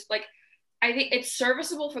I just like, I think it's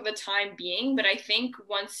serviceable for the time being, but I think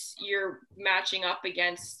once you're matching up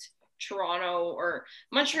against Toronto or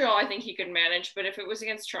Montreal, I think he could manage. But if it was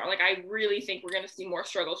against Toronto, like I really think we're going to see more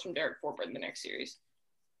struggles from Derek Forbort in the next series.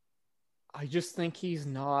 I just think he's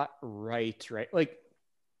not right. Like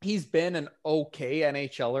he's been an okay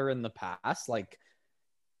NHLer in the past, like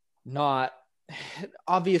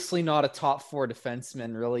obviously not a top 4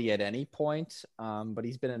 defenseman really at any point. But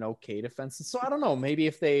he's been an okay defenseman. So I don't know, maybe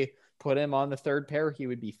if they put him on the third pair, he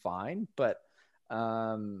would be fine. But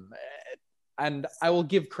and I will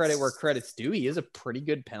give credit where credit's due. He is a pretty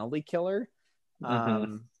good penalty killer.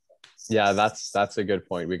 Yeah, that's a good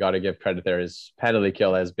point. We got to give credit there. His penalty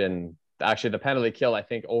kill has been actually the penalty kill, I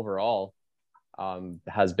think overall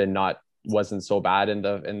has been wasn't so bad in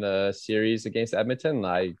the series against Edmonton.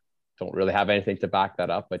 I don't really have anything to back that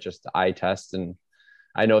up, but just eye test. And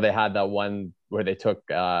I know they had that one where they took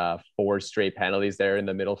 4 straight penalties there in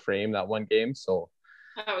the middle frame that one game. So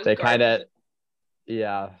they kind of,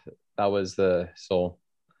 that was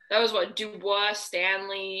what Dubois,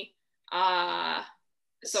 Stanley.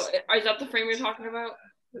 So is that the frame you're talking about?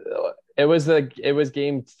 It was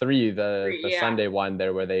game 3, the Sunday one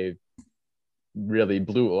there where they really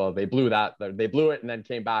blew it and then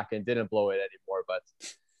came back and didn't blow it anymore. But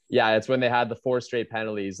yeah, it's when they had the 4 straight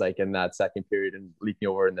penalties like in that second period and leaking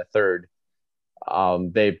over in the third.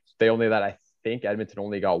 They only let, I think Edmonton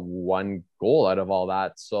only got 1 goal out of all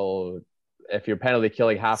that. So if you're penalty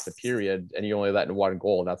killing half the period and you only let in 1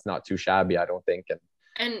 goal, that's not too shabby, I don't think.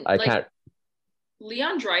 And I can't.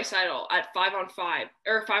 Leon Draisaitl at 5-on-5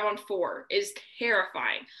 or 5-on-4 is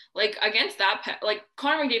terrifying. Like against that, like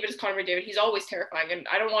Connor McDavid is Connor McDavid. He's always terrifying, and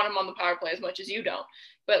I don't want him on the power play as much as you don't.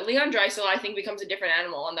 But Leon Draisaitl, I think, becomes a different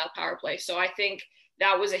animal on that power play. So I think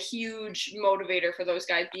that was a huge motivator for those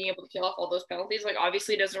guys being able to kill off all those penalties. Like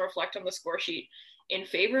obviously, it doesn't reflect on the score sheet in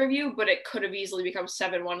favor of you, but it could have easily become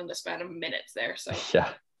 7-1 in the span of minutes there. So yeah.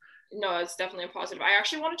 No, it's definitely a positive. I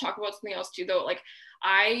actually want to talk about something else too, though. Like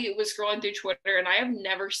I was scrolling through Twitter and I have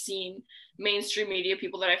never seen mainstream media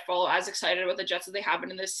people that I follow as excited about the Jets as they have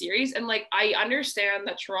been in this series. And like, I understand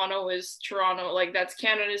that Toronto is Toronto, like that's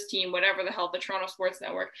Canada's team, whatever the hell, the Toronto Sports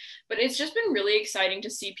Network. But it's just been really exciting to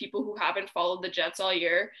see people who haven't followed the Jets all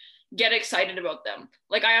year get excited about them.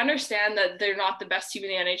 Like I understand that they're not the best team in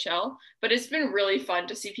the NHL, but it's been really fun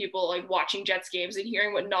to see people like watching Jets games and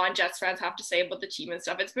hearing what non-Jets fans have to say about the team and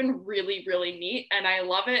stuff. It's been really, really neat and I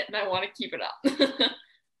love it and I want to keep it up.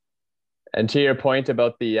 And to your point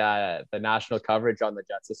about the national coverage on the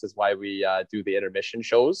Jets, this is why we do the intermission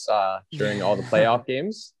shows during all the playoff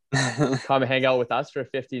games. Come hang out with us for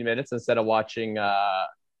 15 minutes instead of watching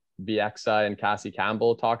Bieksa and Cassie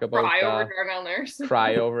Campbell talk about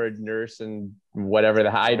cry over Nurse and whatever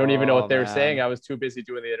I don't even know what they were saying. I was too busy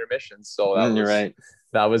doing the intermissions, so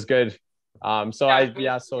that was good.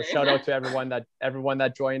 So shout out to everyone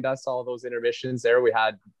that joined us, all those intermissions there. We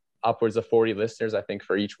had upwards of 40 listeners, I think,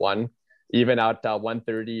 for each one. Even at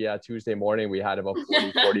 1:30 Tuesday morning, we had about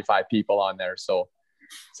 45 people on there. So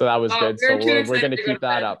that was good. So we're going to keep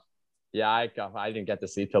that up. Yeah, I didn't get to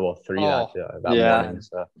sleep till about 3 that morning.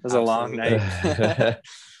 So. It was a long night.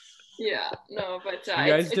 Yeah, no, but you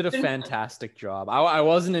guys did a fantastic job. I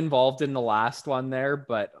wasn't involved in the last one there,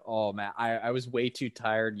 but oh man, I was way too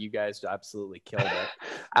tired. You guys absolutely killed it.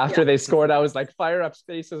 After they scored, I was like, fire up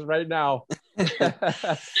Spaces right now. And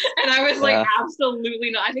I was like,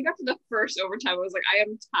 absolutely not. I think after the first overtime, I was like, I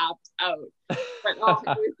am tapped out. But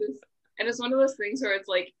and it's one of those things where it's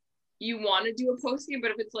like, you want to do a post game,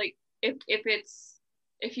 but if it's like,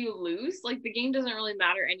 if you lose, like the game doesn't really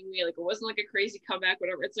matter anyway. Like it wasn't like a crazy comeback,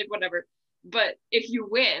 whatever. It's like whatever. But if you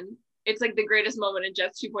win, it's like the greatest moment in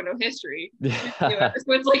Jets 2.0 history. Yeah.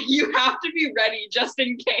 So it's like you have to be ready just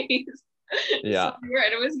in case. Yeah. So,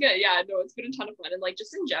 and it was good. Yeah, no, it's been a ton of fun. And like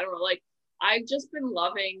just in general, like I've just been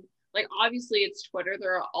loving, like obviously it's Twitter.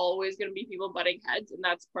 There are always going to be people butting heads, and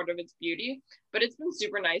that's part of its beauty. But it's been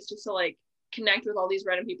super nice just to like connect with all these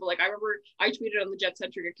random people. Like I remember I tweeted on the Jet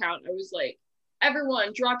Centric account. I was like,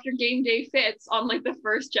 everyone drop your game day fits on like the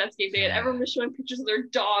first Jets game day, and everyone was showing pictures of their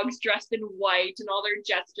dogs dressed in white and all their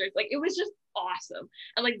Jets jerseys. Like it was just awesome.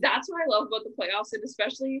 And like that's what I love about the playoffs, and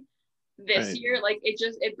especially this year, like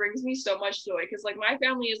it brings me so much joy because like my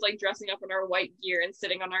family is like dressing up in our white gear and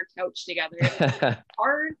sitting on our couch together. It's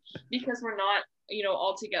hard because we're not,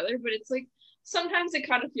 all together, but it's like sometimes it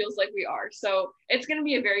kind of feels like we are. So it's going to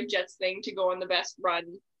be a very Jets thing to go on the best run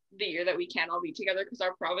the year that we can all be together, because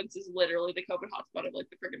our province is literally the COVID hotspot of like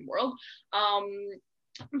the freaking world.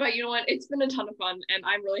 But you know what? It's been a ton of fun, and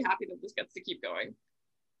I'm really happy that this gets to keep going.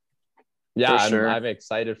 Yeah, sure. I'm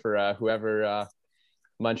excited for whoever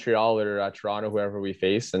Montreal or Toronto, whoever we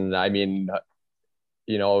face. And I mean,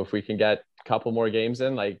 if we can get a couple more games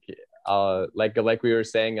in, like we were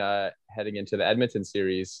saying, heading into the Edmonton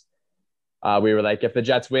series, we were like, if the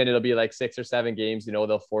Jets win, it'll be like 6 or 7 games.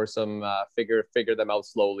 They'll force them, figure them out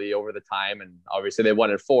slowly over the time. And obviously they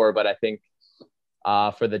won in 4, but I think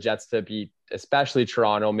for the Jets to beat, especially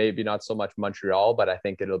Toronto, maybe not so much Montreal, but I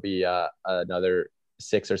think it'll be another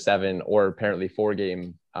 6 or 7 or apparently 4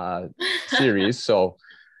 game series. So,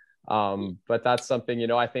 but that's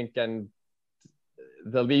something, I think, and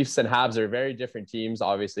the Leafs and Habs are very different teams.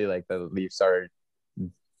 Obviously, like the Leafs are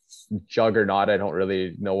juggernaut. I don't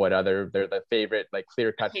really know they're the favorite, like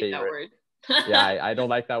clear-cut favorite. Yeah, I don't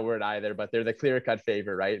like that word either, but they're the clear-cut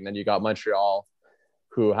favorite, right? And then you got Montreal,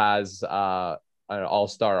 who has an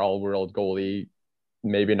all-star, all-world goalie,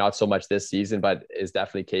 maybe not so much this season, but is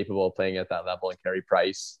definitely capable of playing at that level, and Carey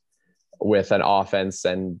Price with an offense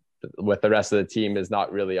and with the rest of the team is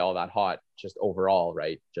not really all that hot, just overall,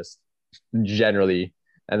 right? Just generally,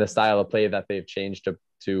 and the style of play that they've changed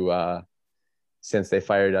to since they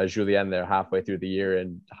fired Julien there halfway through the year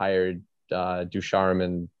and hired Ducharme,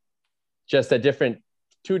 and just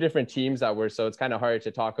two different teams that were, so it's kind of hard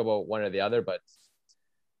to talk about one or the other, but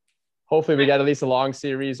hopefully we get at least a long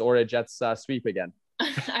series or a Jets sweep again.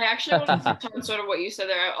 I actually want to touch on sort of what you said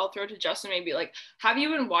there. I'll throw it to Justin maybe. Like, have you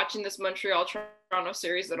been watching this Montreal-Toronto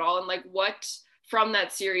series at all? And like, what from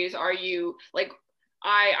that series are you like?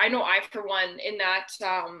 I know I, for one, in that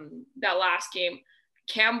last game,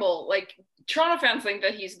 Campbell, like Toronto fans think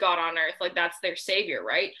that he's God on earth, like that's their savior,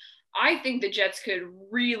 right? I think the Jets could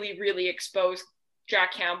really, really expose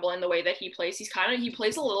Jack Campbell in the way that he plays. He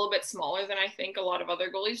plays a little bit smaller than I think a lot of other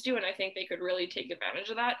goalies do, and I think they could really take advantage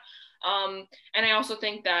of that. And I also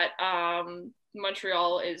think that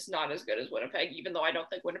Montreal is not as good as Winnipeg, even though I don't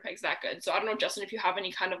think Winnipeg's that good. So I don't know, Justin, if you have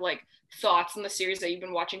any kind of like thoughts on the series that you've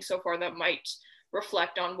been watching so far that might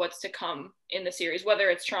reflect on what's to come in the series, whether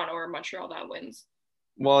it's Toronto or Montreal that wins.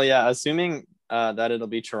 Well, yeah, assuming that it'll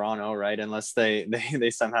be Toronto, right? Unless they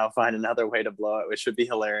somehow find another way to blow it, which would be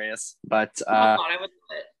hilarious. But I would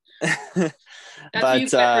love it. That's you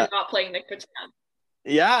for not playing Nick Petan.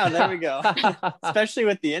 Yeah, there we go. Especially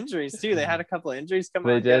with the injuries too. They had a couple of injuries. Come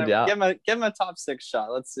on, give him a top 6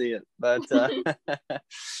 shot. Let's see it. But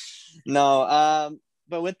no.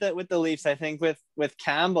 But with the Leafs, I think with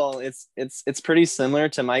Campbell, it's pretty similar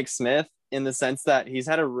to Mike Smith in the sense that he's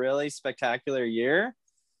had a really spectacular year,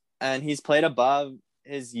 and he's played above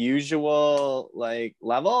his usual like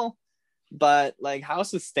level. But like, how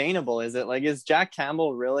sustainable is it? Like, is Jack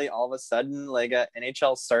Campbell really all of a sudden like a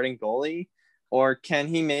NHL starting goalie? Or can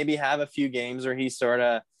he maybe have a few games where he sort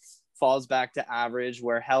of falls back to average,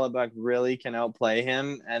 where Hellebuyck really can outplay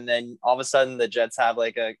him, and then all of a sudden the Jets have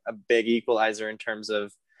like a big equalizer in terms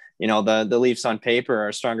of, the Leafs on paper are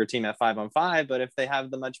a stronger team at 5-on-5, but if they have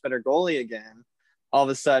the much better goalie again, all of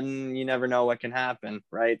a sudden you never know what can happen,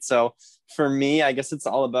 right? So for me, I guess it's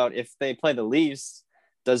all about, if they play the Leafs,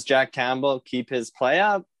 does Jack Campbell keep his play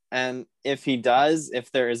up? And if he does,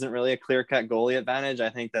 if there isn't really a clear-cut goalie advantage, I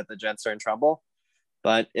think that the Jets are in trouble.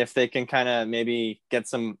 But if they can kind of maybe get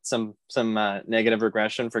some negative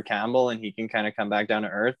regression for Campbell, and he can kind of come back down to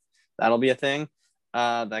earth, that'll be a thing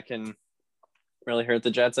that can really hurt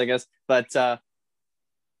the Jets, I guess. But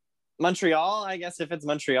Montreal, I guess if it's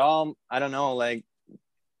Montreal, I don't know, like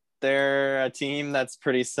they're a team that's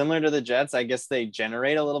pretty similar to the Jets. I guess they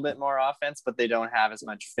generate a little bit more offense, but they don't have as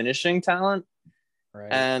much finishing talent. Right.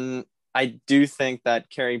 And I do think that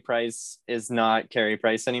Carey Price is not Carey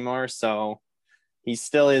Price anymore. So he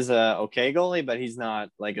still is a okay goalie, but he's not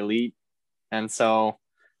like elite. And so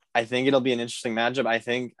I think it'll be an interesting matchup. I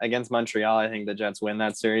think against Montreal, I think the Jets win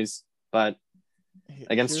that series, but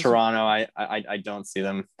against Toronto, I don't see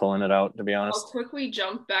them pulling it out, to be honest. I'll quickly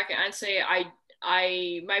jump back and say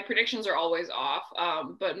my predictions are always off.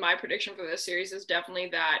 But my prediction for this series is definitely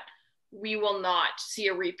that we will not see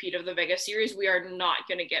a repeat of the Vegas series. We are not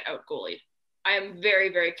going to get out goalied. I am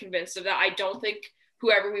very, very convinced of that. I don't think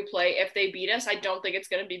whoever we play, if they beat us, I don't think it's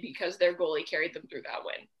going to be because their goalie carried them through that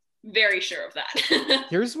win. Very sure of that.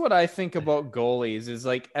 Here's what I think about goalies is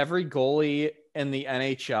like every goalie in the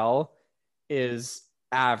NHL is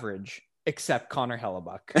average. except Connor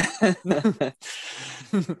Hellebuck.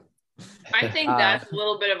 I think that's a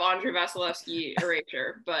little bit of Andre Vasilevsky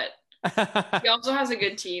erasure, but he also has a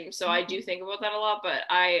good team, so I do think about that a lot. But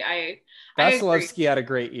I Vasilevsky had a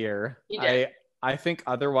great year. He did. I think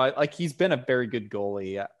otherwise, like, he's been a very good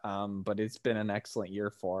goalie, but it's been an excellent year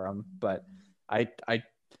for him. But I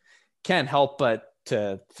can't help but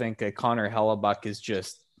to think that Connor Hellebuck is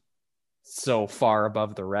just so far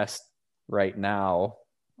above the rest right now.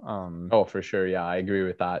 Oh, for sure. Yeah, I agree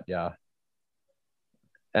with that. Yeah.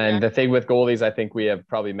 And the thing with goalies, I think we have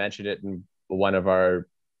probably mentioned it in one of our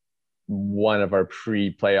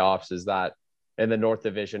pre-playoffs, is that in the North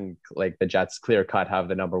Division, like, the Jets clear cut have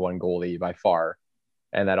the number one goalie by far.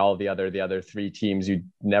 And that all the other three teams, you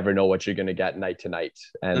never know what you're going to get night to night.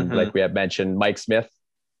 And like we have mentioned, Mike Smith,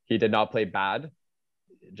 he did not play bad,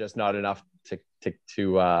 just not enough to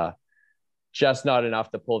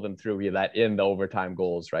pull them through. He let in the overtime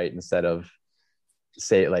goals, right? Instead of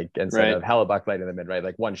Hellebuck lighting them in, right?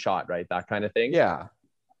 Like one shot, right? That kind of thing. Yeah.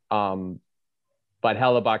 But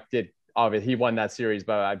Hellebuck did, obviously he won that series,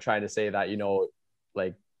 but I'm trying to say that, you know,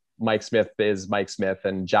 like, Mike Smith is Mike Smith,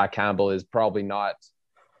 and Jack Campbell is probably not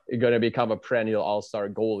going to become a perennial all-star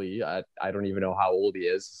goalie. I don't even know how old he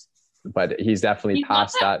is, but he's definitely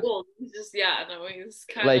past that. Old. He's just, he's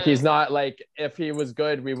kind of like, he's not, like, if he was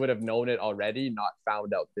good, we would have known it already, not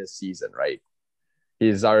found out this season, right?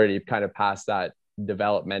 He's already kind of past that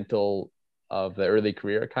developmental of the early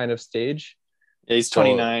career kind of stage. Yeah, he's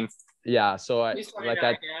 29. Yeah, so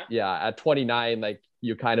at 29, like,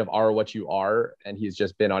 you kind of are what you are, and he's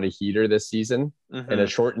just been on a heater this season. In a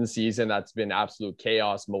shortened season that's been absolute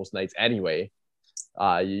chaos most nights anyway.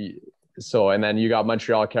 And then you got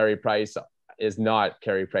Montreal. Carey Price is not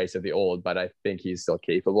Carey Price of the old, but I think he's still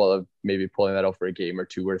capable of maybe pulling that out for a game or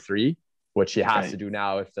two or three, which he has to do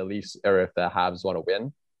now if the Leafs or if the Habs want to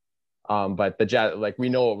win. But the Jet, like, we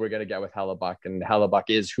know what we're going to get with Hellebuck, and Hellebuck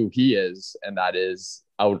is who he is, and that is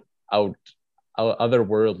otherworldly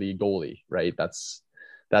goalie, right? That's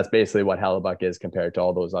basically what Hellebuck is compared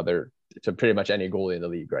to to pretty much any goalie in the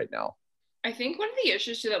league right now. I think one of the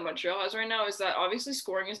issues that Montreal has right now is that obviously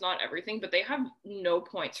scoring is not everything, but they have no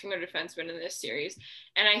points from their defensemen in this series.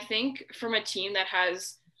 And I think from a team that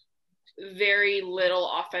has very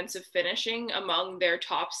little offensive finishing among their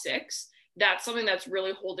top six, that's something that's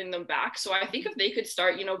really holding them back. So I think if they could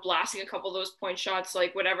start, blasting a couple of those point shots,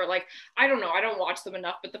 like whatever, like, I don't know, I don't watch them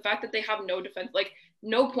enough, but the fact that they have no defense, like,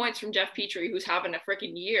 no points from Jeff Petrie, who's having a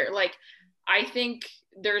freaking year, like, I think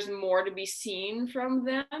there's more to be seen from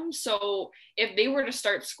them. So if they were to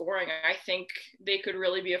start scoring, I think they could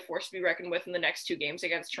really be a force to be reckoned with in the next two games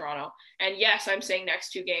against Toronto. And yes, I'm saying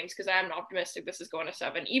next two games because I'm optimistic this is going to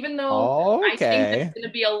 7, even though I think it's going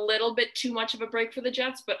to be a little bit too much of a break for the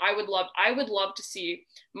Jets. But I would love to see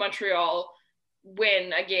Montreal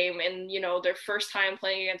win a game in, their first time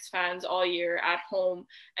playing against fans all year at home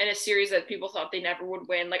in a series that people thought they never would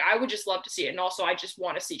win. Like, I would just love to see it. And also I just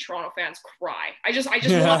want to see Toronto fans cry. I just love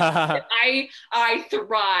it. I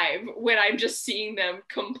thrive when I'm just seeing them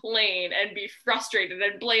complain and be frustrated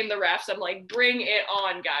and blame the refs. I'm like, bring it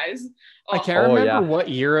on, guys. I can't remember what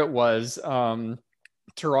year it was.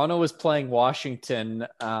 Toronto was playing Washington.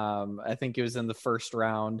 I think it was in the first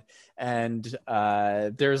round, and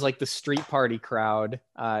there's like the street party crowd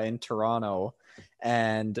in Toronto,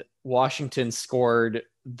 and Washington scored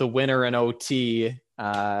the winner in OT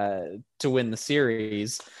to win the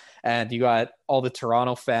series. And you got all the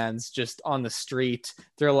Toronto fans just on the street.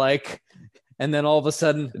 They're like, and then all of a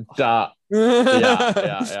sudden, yeah.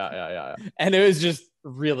 And it was just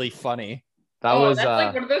really funny. That's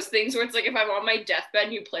like one of those things where it's like, if I'm on my deathbed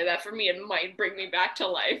and you play that for me, it might bring me back to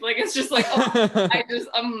life. Like, it's just like, I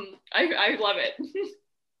love it.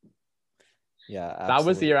 Yeah, absolutely. That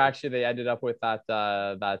was the year actually they ended up with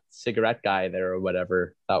that cigarette guy there or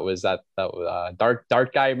whatever. That was that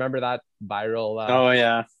dark guy. Remember that viral?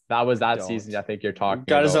 That was that season. I think you're talking.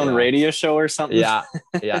 Got his own radio show or something. Yeah,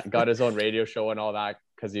 got his own radio show and all that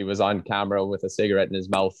because he was on camera with a cigarette in his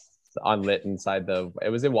mouth, unlit inside it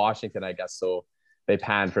was in Washington, I guess, so they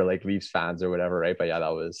panned for like Leafs fans or whatever, right? But yeah,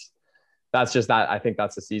 that's just that. I think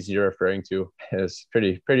that's the season you're referring to. It's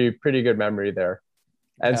pretty good memory there.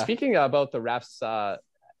 And speaking about the refs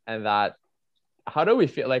and that, how do we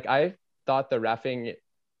feel? Like, I thought the reffing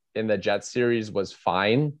in the Jets series was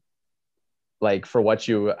fine, like for what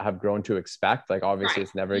you have grown to expect. Like, obviously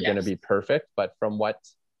it's never going to be perfect, but from what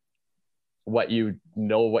you're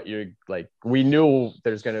like, we knew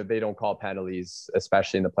they don't call penalties,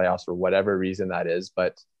 especially in the playoffs for whatever reason that is.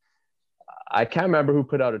 But I can't remember who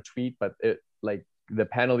put out a tweet, but the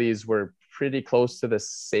penalties were pretty close to the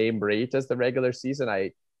same rate as the regular season.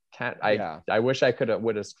 I wish I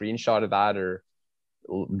would have screenshotted that or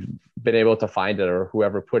been able to find it, or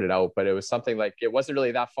whoever put it out, but it was something like, it wasn't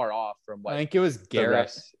really that far off from what I think it was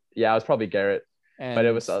Garrett. Yeah, it was probably Garrett. But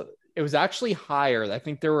it was actually higher. I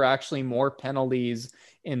think there were actually more penalties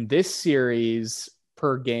in this series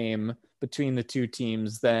per game between the two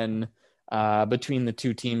teams than between the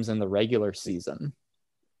two teams in the regular season.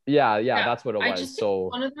 Yeah, that's what it was. Just so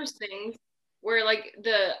one of those things where like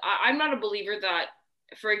I'm not a believer that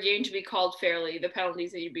for a game to be called fairly, the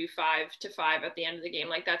penalties need to be 5-5 at the end of the game.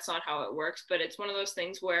 Like, that's not how it works. But it's one of those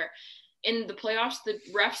things where in the playoffs, the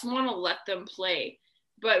refs want to let them play.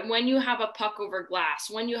 But when you have a puck over glass,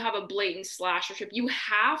 when you have a blatant slash or trip, you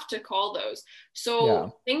have to call those.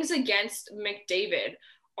 So things against McDavid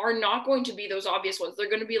are not going to be those obvious ones. They're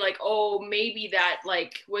going to be like, oh, maybe that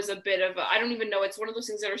like was a bit of I don't even know. It's one of those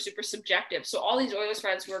things that are super subjective. So all these Oilers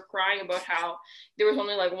fans who are crying about how there was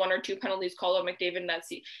only like 1 or 2 penalties called on McDavid in that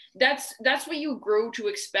season. That's what you grew to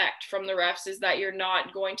expect from the refs, is that you're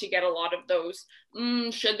not going to get a lot of those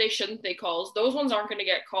should they, shouldn't they calls. Those ones aren't going to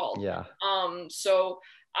get called. Yeah. So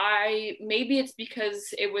maybe it's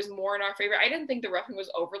because it was more in our favor. I didn't think the reffing was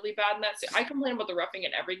overly bad in that. I complain about the reffing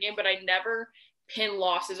in every game, but I never pin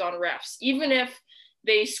losses on refs, even if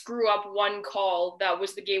they screw up one call that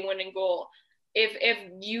was the game-winning goal. If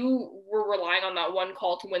you were relying on that one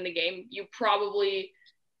call to win the game, you probably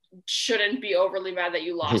shouldn't be overly mad that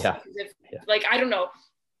you lost. Like, I don't know,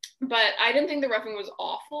 but I didn't think the reffing was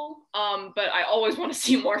awful. But I always want to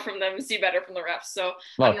see more from them and see better from the refs. So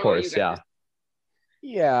well, of course,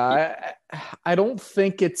 yeah. I don't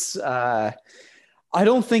think it's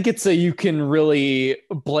you can really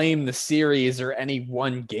blame the series or any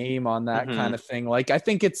one game on that kind of thing. Like, I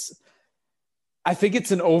think it's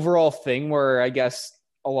an overall thing where I guess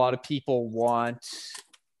a lot of people want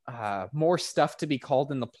more stuff to be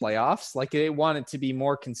called in the playoffs. Like, they want it to be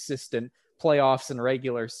more consistent playoffs and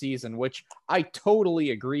regular season, which I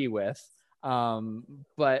totally agree with.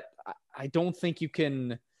 But I don't think you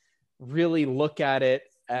can really look at it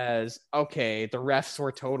as, okay, the refs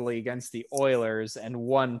were totally against the Oilers and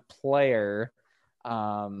one player,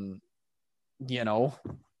 that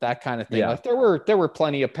kind of thing. Like, there were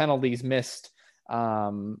plenty of penalties missed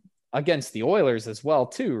against the Oilers as well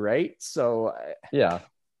too, right? So yeah,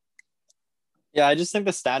 I just think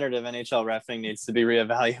the standard of NHL reffing needs to be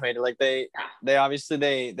reevaluated. Like, they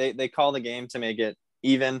obviously they call the game to make it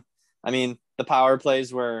even. I mean, the power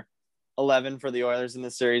plays were 11 for the Oilers in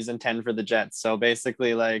the series and 10 for the Jets. So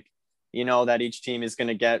basically, like, that each team is going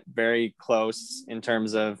to get very close in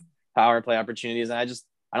terms of power play opportunities. And I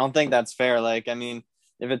don't think that's fair. Like, I mean,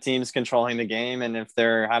 if a team's controlling the game and if they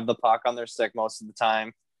have the puck on their stick most of the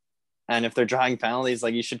time, and if they're drawing penalties,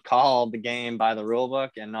 like, you should call the game by the rule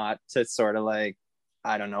book and not to sort of like,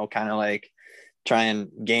 I don't know, kind of like try and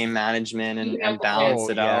game management and balance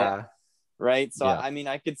it out. Right. So, I mean,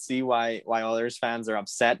 I could see why Oilers fans are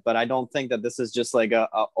upset, but I don't think that this is just like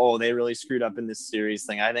they really screwed up in this series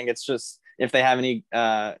thing. I think it's just, if they have any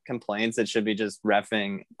complaints, it should be just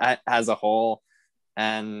reffing as a whole.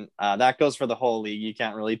 And that goes for the whole league. You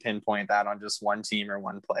can't really pinpoint that on just one team or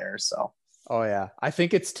one player. So. Oh yeah, I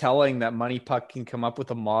think it's telling that Money Puck can come up with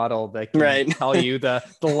a model that can tell you the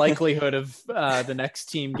likelihood of the next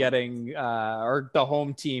team getting or the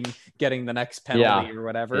home team getting the next penalty or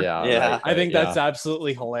whatever. Yeah. I think that's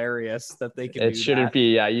absolutely hilarious that they can. It shouldn't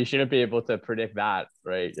be. Yeah, you shouldn't be able to predict that,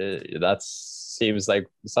 right? That seems like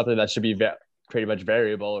something that should be pretty much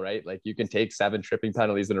variable, right? Like, you can take 7 tripping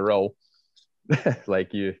penalties in a row,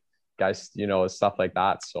 like you guys, stuff like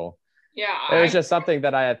that. So it was just something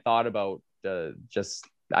that I had thought about.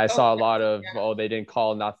 I saw a lot of they didn't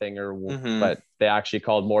call nothing but they actually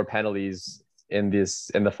called more penalties in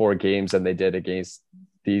the 4 games than they did against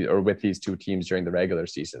with these 2 teams during the regular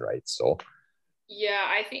season, right? So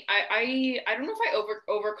I think I don't know if I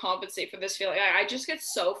overcompensate for this feeling. I just get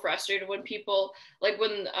so frustrated when people, like,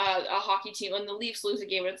 when a hockey team, when the Leafs lose a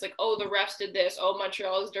game and it's like, oh, the refs did this, oh,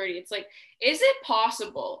 Montreal is dirty. It's like, is it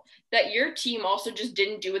possible that your team also just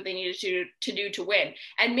didn't do what they needed to do to win?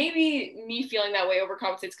 And maybe me feeling that way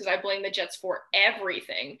overcompensates because I blame the Jets for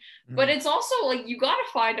everything. But it's also like, you got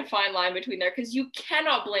to find a fine line between there, because you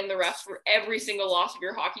cannot blame the refs for every single loss of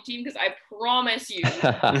your hockey team, because I promise you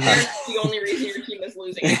that's the only reason your team is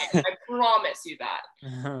losing. I promise you that.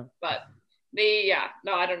 But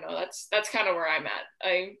I don't know. That's kind of where I'm at.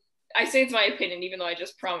 I say it's my opinion, even though I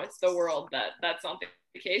just promised the world that that's not the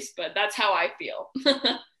case, but that's how I feel.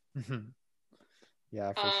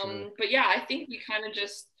 Yeah, for sure. But yeah, I think we kind of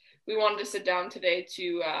just we wanted to sit down today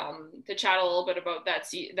to chat a little bit about that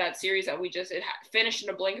series that we just finished in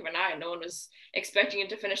a blink of an eye. No one was expecting it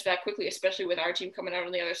to finish that quickly, especially with our team coming out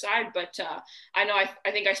on the other side. But I know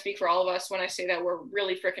I think I speak for all of us when I say that we're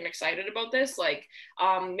really freaking excited about this. Like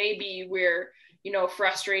maybe we're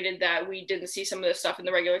frustrated that we didn't see some of this stuff in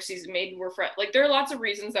the regular season. Maybe we're like, there are lots of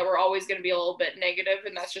reasons that we're always going to be a little bit negative,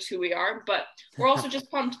 and that's just who we are. But we're also just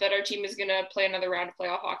pumped that our team is going to play another round of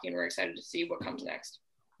playoff hockey, and we're excited to see what comes next.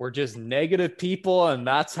 We're just negative people, and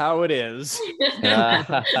that's how it is.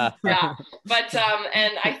 Yeah. But,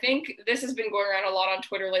 and I think this has been going around a lot on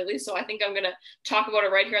Twitter lately, so I think I'm going to talk about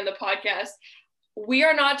it right here on the podcast. We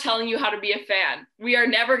are not telling you how to be a fan. We are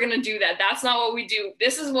never going to do that. That's not what we do.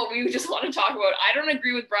 This is what we just want to talk about. I don't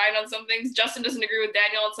agree with Brian on some things. Justin doesn't agree with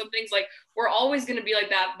Daniel on some things. Like, we're always going to be like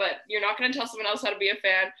that, but you're not going to tell someone else how to be a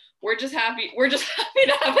fan. We're just happy. We're just happy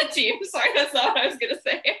to have a team. Sorry, that's not what I was going to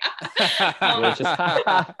say.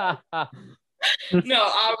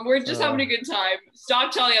 We're just having a good time.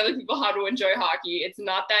 Stop telling other people how to enjoy hockey. It's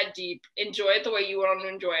not that deep. Enjoy it the way you want to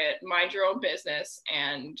enjoy it. Mind your own business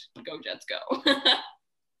and go Jets go.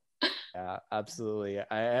 Yeah, absolutely.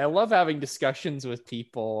 I love having discussions with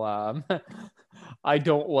people. I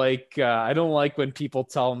don't like when people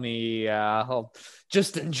tell me, "Oh,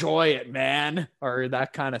 just enjoy it, man," or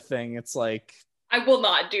that kind of thing. It's like, I will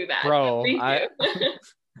not do that, bro.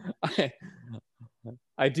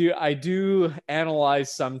 I do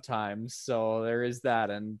analyze sometimes, so there is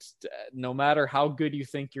that. And no matter how good you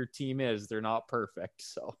think your team is, they're not perfect.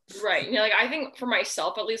 So right, like I think for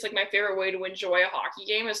myself, at least, like my favorite way to enjoy a hockey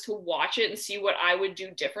game is to watch it and see what I would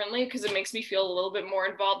do differently, because it makes me feel a little bit more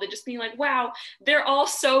involved than just being like, wow, they're all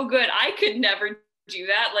so good. I could never do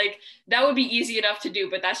that. Like, that would be easy enough to do,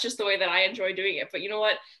 but that's just the way that I enjoy doing it. But you know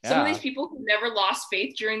what? Some of these people who never lost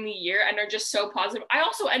faith during the year and are just so positive, I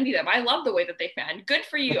also envy them. I love the way that they fan. Good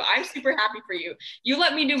for you. I'm super happy for you. You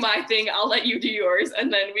let me do my thing, I'll let you do yours,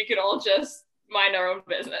 and then we can all just mind our own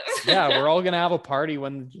business. Yeah, we're all gonna have a party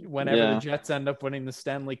whenever the Jets end up winning the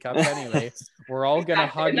Stanley Cup anyway. We're all gonna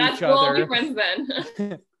hug each other. We'll all be friends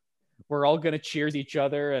then. We're all gonna cheers each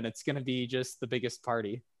other, and it's gonna be just the biggest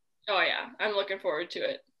party. Oh yeah, I'm looking forward to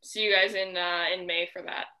it. See you guys in May for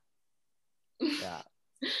that. Yeah.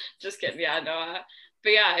 Just kidding. Yeah, no.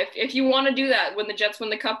 But yeah, if you want to do that when the Jets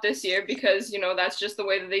win the cup this year, because that's just the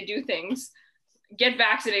way that they do things, get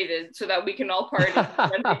vaccinated so that we can all party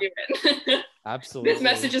when they do it. Absolutely. This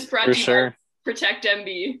message is brought to you by Protect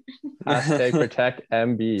MB. Hashtag Protect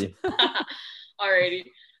MB. Alrighty.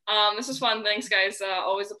 This was fun. Thanks, guys.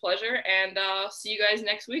 Always a pleasure. And see you guys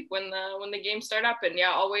next week when the games start up. And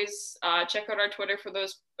yeah, always check out our Twitter for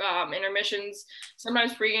those intermissions.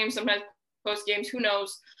 Sometimes pre-games, sometimes post-games. Who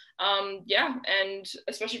knows? And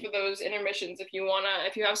especially for those intermissions, if you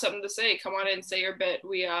have something to say, come on in and say your bit.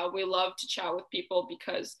 We love to chat with people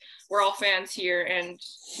because we're all fans here and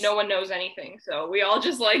no one knows anything. So we all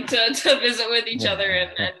just like to visit with each other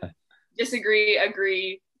and disagree,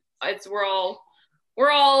 agree.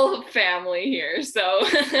 We're all family here, so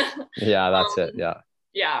yeah, that's it.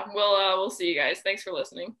 Yeah, we'll see you guys. Thanks for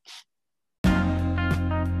listening.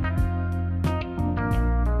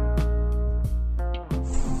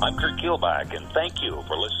 I'm Kurt Kielbach, and thank you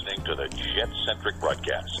for listening to the Jet Centric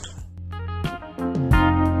broadcast.